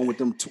said, "Come on with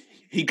them,"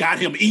 he got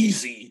him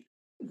easy.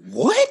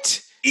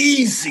 What?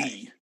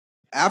 Easy.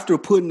 After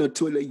putting the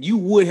two, you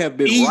would have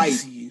been easy.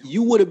 Right.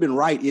 You would have been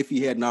right if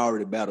he hadn't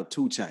already battled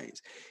 2 Chainz.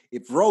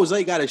 If Rose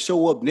got to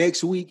show up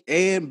next week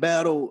and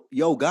battle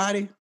Yo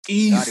Gotti,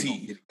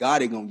 easy.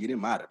 Gotti gonna get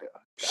him out of there.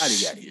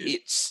 Gotti got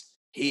hits.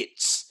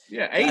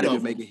 Yeah, 8 of them.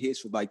 Been making hits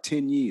for like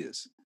 10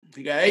 years.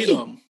 He got 8 of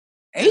them.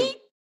 8?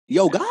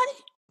 Yo Gotti?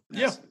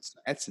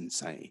 That's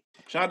insane.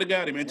 Shout out to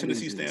Gotti, man.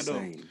 Tennessee stand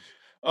up.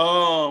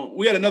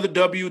 We had another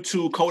W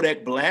to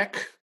Kodak Black.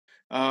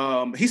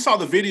 He saw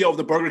the video of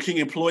the Burger King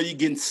employee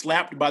getting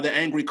slapped by the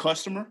angry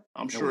customer.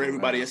 I'm sure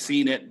everybody has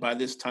seen it by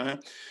this time.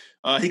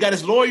 He got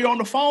his lawyer on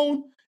the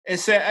phone and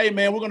said, "Hey,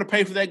 man, we're going to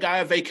pay for that guy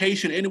a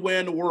vacation anywhere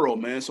in the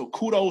world, man." So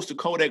kudos to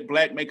Kodak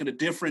Black making a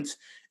difference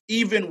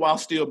even while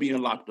still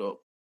being locked up.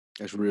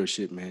 That's real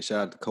shit, man.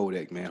 Shout out to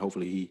Kodak, man.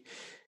 Hopefully he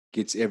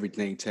gets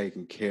everything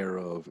taken care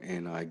of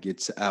and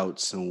gets out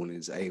soon and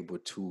is able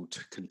to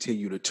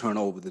continue to turn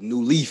over the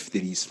new leaf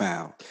that he's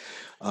found.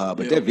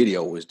 But that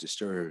video was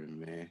disturbing,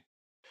 man.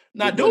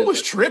 Nah, dude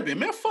was tripping,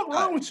 man. Fuck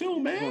wrong with you,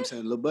 man? You know what I'm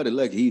saying? Lil Buddy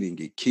lucky he didn't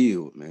get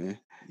killed, man.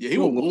 Yeah, he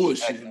was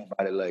bullshitting.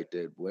 Nobody like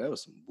that, boy. That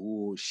was some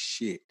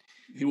bullshit.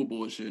 He was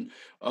bullshitting.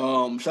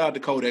 Shout out to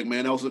Kodak,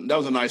 man. That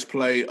was a nice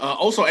play.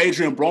 Also,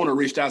 Adrian Broner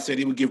reached out, said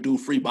he would give dude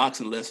free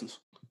boxing lessons.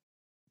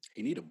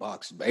 He need a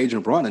box.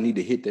 Adrian Broner need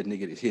to hit that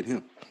nigga that hit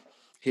him.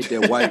 Hit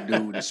that white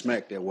dude and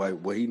smack that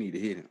white boy. He need to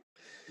hit him.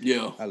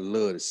 Yeah. I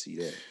love to see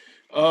that.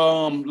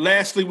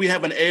 Lastly, we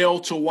have an L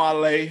to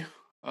Wale.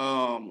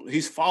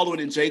 He's following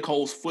in J.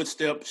 Cole's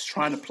footsteps,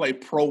 trying to play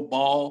pro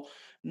ball.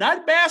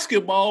 Not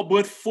basketball,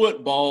 but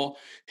football.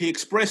 He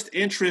expressed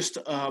interest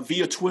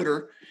via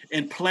Twitter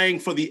in playing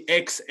for the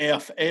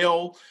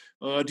XFL.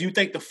 Do you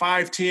think the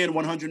 5'10",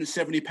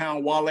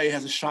 170-pound Wale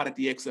has a shot at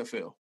the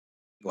XFL?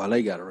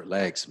 Wale got to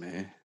relax,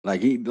 man.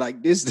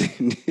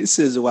 This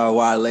is why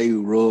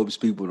Wale rubs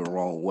people the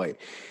wrong way.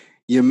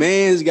 Your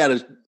man's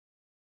got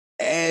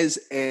as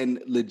an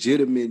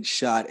legitimate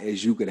shot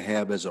as you could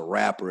have as a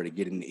rapper to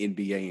get in the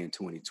NBA in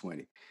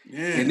 2020. Yeah.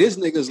 And this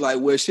nigga's like,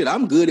 well, shit,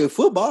 I'm good at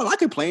football. I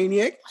can play in the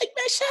X. Like,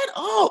 man, shut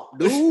up,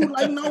 dude.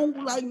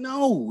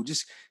 No.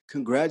 Just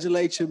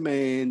congratulate your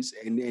mans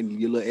and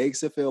your little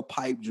XFL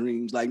pipe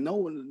dreams. Like, no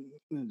one,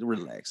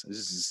 relax.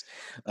 This is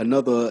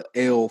another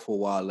L for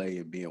Wale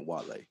and being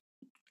Wale.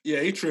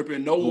 Yeah, he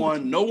tripping. No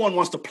one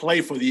wants to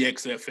play for the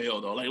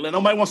XFL though. Like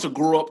nobody wants to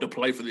grow up to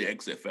play for the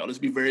XFL. Let's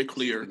be very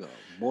clear.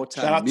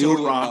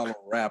 Multi-million-dollar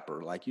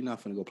rapper. Like you're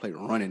not gonna go play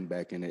running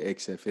back in the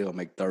XFL,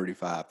 make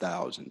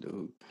 $35,000,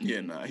 dude.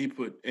 Yeah, nah. He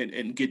put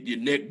and get your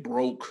neck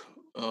broke.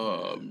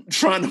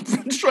 Trying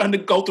to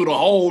go through the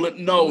hole.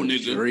 No,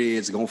 nigga.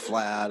 Dreads gonna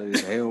fly out of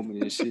his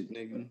helmet and shit,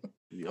 nigga.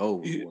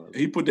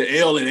 He put the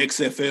L in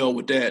XFL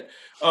with that.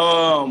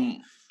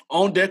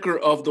 On Decker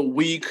of the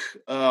week.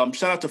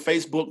 Shout out to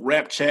Facebook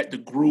Rap Chat, the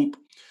group.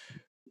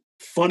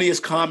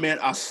 Funniest comment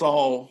I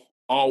saw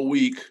all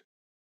week.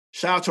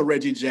 Shout out to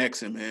Reggie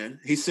Jackson, man.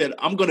 He said,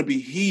 "I'm going to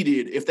be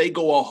heated if they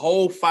go a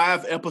whole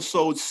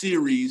 5-episode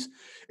series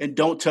and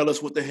don't tell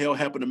us what the hell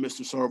happened to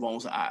Mr.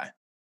 Servone's eye."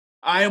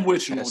 I am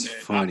with you on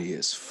that. Funny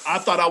as I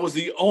thought I was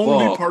the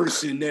only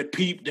person that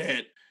peeped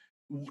that.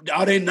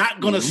 Are they not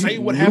going to say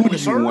what happened to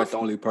Servo? You weren't the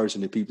only person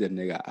that peeped that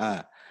nigga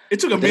eye. It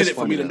took a minute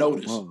for me to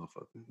notice.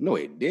 No,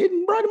 it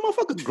didn't, bro. The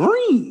motherfucker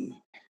green.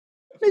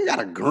 They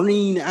got a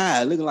green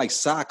eye looking like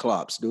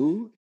Cyclops,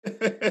 dude.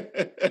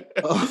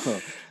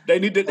 They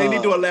need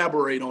to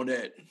elaborate on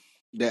that.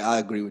 I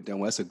agree with them.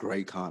 Well, that's a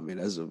great comment.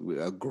 That's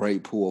a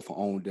great pull for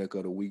On Deck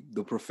of the Week.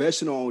 The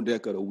professional On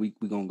Deck of the Week,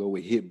 we're going to go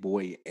with Hit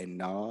Boy and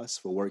Nas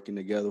for working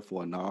together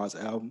for a Nas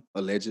album,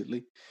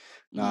 allegedly.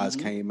 Nas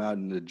came out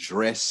and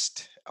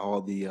addressed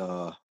all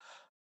the...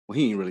 Well,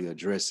 he ain't really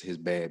addressed his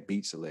bad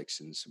beat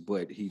selections,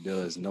 but he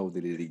does know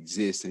that it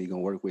exists and he's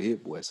going to work with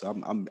Hit Boy. So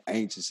I'm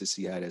anxious to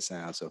see how that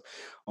sounds. So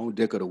On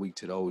Deck of the Week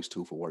to those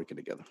two for working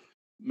together.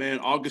 Man,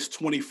 August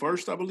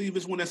 21st, I believe,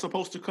 is when that's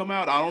supposed to come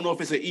out. I don't know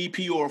if it's an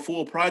EP or a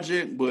full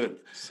project, but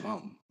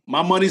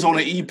my money's on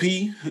an EP.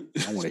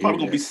 It's probably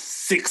going to be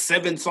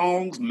 6-7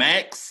 songs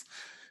max,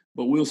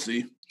 but we'll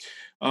see.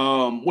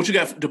 What you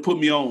got to put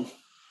me on?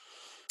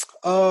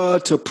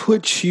 To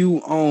put you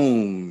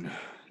on...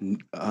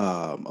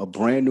 a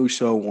brand new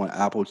show on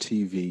Apple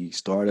TV.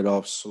 Started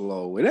off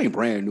slow. It ain't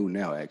brand new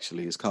now,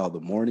 actually. It's called The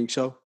Morning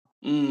Show.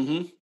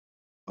 Mm-hmm.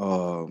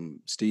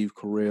 Steve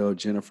Carell,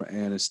 Jennifer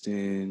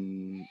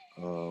Aniston,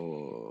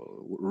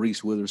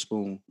 Reese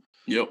Witherspoon.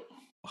 Yep.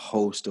 A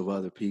host of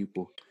other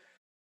people.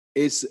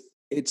 It's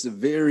a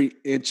very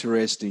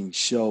interesting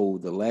show.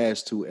 The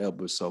last 2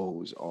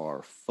 episodes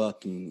are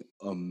fucking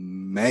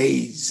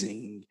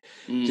amazing.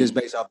 Just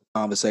based off the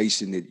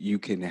conversation that you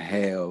can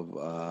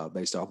have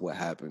based off what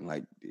happened.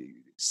 Like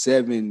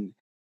 7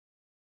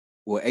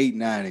 Well, 8,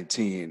 9, and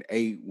 10.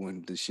 8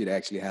 when the shit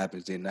actually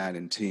happens, then 9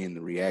 and 10,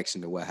 the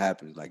reaction to what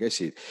happens. Like that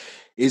shit,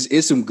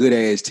 it's some good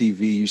ass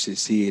TV. You should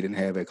see it and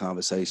have a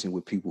conversation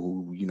with people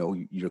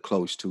who you're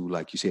close to,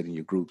 like you said in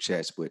your group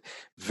chats. But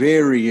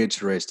very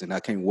interesting. I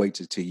can't wait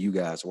to you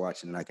guys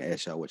watching, and I can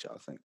ask y'all what y'all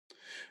think.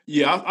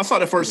 Yeah, I saw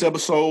the first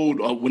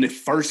episode when it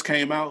first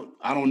came out.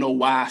 I don't know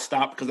why I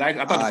stopped because I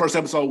thought the first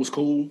episode was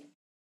cool,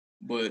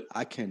 but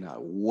I cannot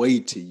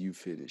wait till you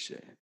finish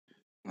it.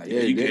 Like,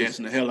 yeah, you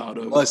gassing the hell out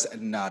of it.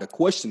 The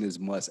question is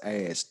must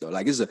ask though.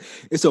 Like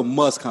it's a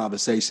must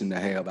conversation to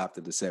have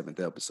after the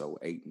 7th episode,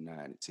 8, 9,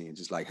 and 10.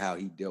 Just like how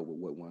he dealt with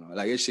what went on.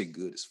 Like that shit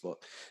good as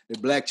fuck. The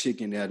black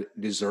chick in there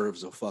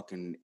deserves a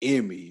fucking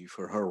Emmy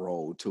for her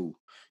role too.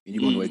 And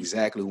you're gonna know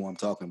exactly who I'm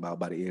talking about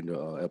by the end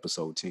of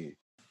episode 10.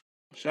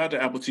 Shout out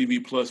to Apple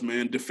TV Plus,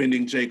 man.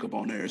 Defending Jacob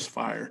on there is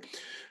fire.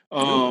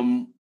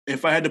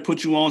 If I had to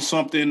put you on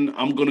something,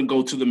 I'm going to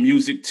go to the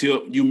music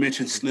tip. You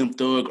mentioned Slim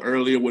Thug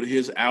earlier with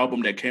his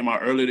album that came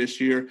out earlier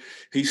this year.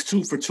 He's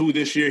 2 for 2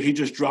 this year. He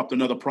just dropped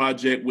another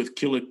project with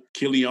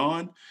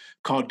Killian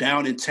called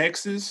Down in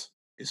Texas.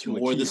 It's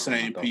more of the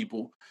same,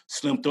 people.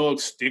 Slim Thug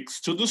sticks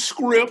to the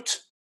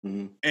script.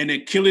 And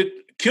then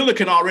Killer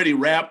can already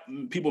rap.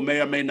 People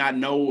may or may not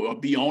know or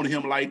be on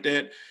him like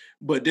that.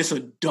 But this is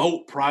a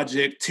dope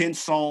project, 10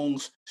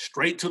 songs,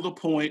 straight to the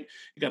point.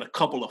 You got a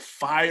couple of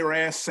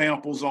fire-ass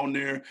samples on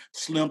there.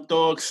 Slim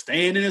Thug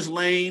staying in his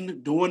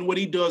lane, doing what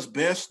he does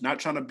best, not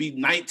trying to be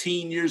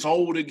 19 years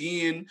old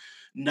again,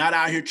 not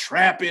out here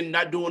trapping,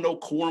 not doing no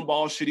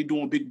cornball shit. He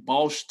doing big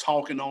boss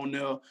talking on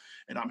there,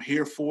 and I'm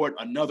here for it.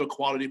 Another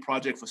quality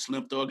project for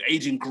Slim Thug,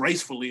 aging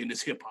gracefully in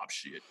this hip-hop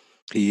shit.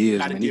 He is,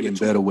 man. He's getting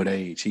better with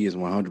age. He is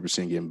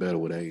 100% getting better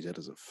with age. That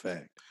is a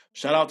fact.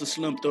 Shout out to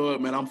Slim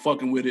Thug, man. I'm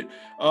fucking with it.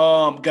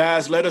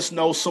 Guys, let us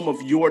know some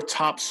of your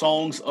top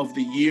songs of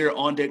the year.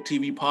 On Deck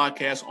TV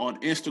Podcast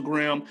on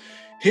Instagram.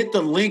 Hit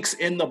the links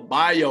in the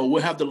bio.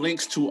 We'll have the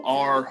links to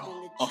our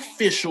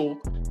official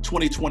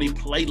 2020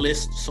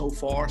 playlist so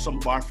far. Some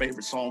of our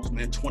favorite songs,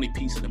 man. 20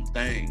 piece of them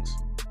things.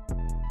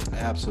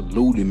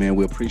 Absolutely, man.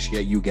 We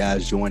appreciate you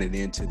guys joining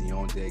into the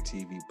On Deck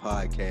TV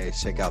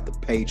podcast. Check out the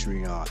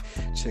Patreon.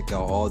 Check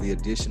out all the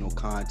additional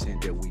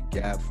content that we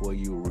got for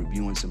you. We're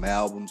reviewing some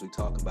albums. We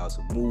talk about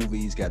some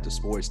movies. Got the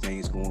sports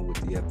things going with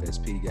the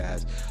FSP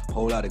guys.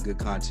 Whole lot of good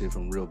content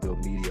from Real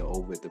Build Media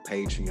over at the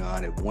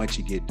Patreon. And once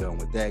you get done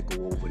with that,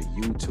 go over to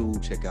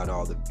YouTube. Check out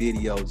all the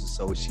videos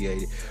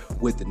associated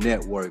with the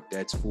network.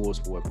 That's Full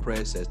Sport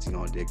Press. That's the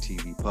On Deck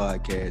TV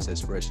podcast.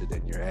 That's Fresher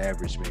Than Your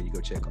Average, man. You go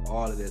check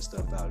all of that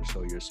stuff out and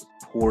show your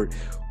support.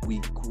 We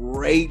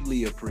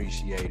greatly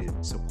appreciate it.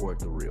 Support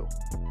the real.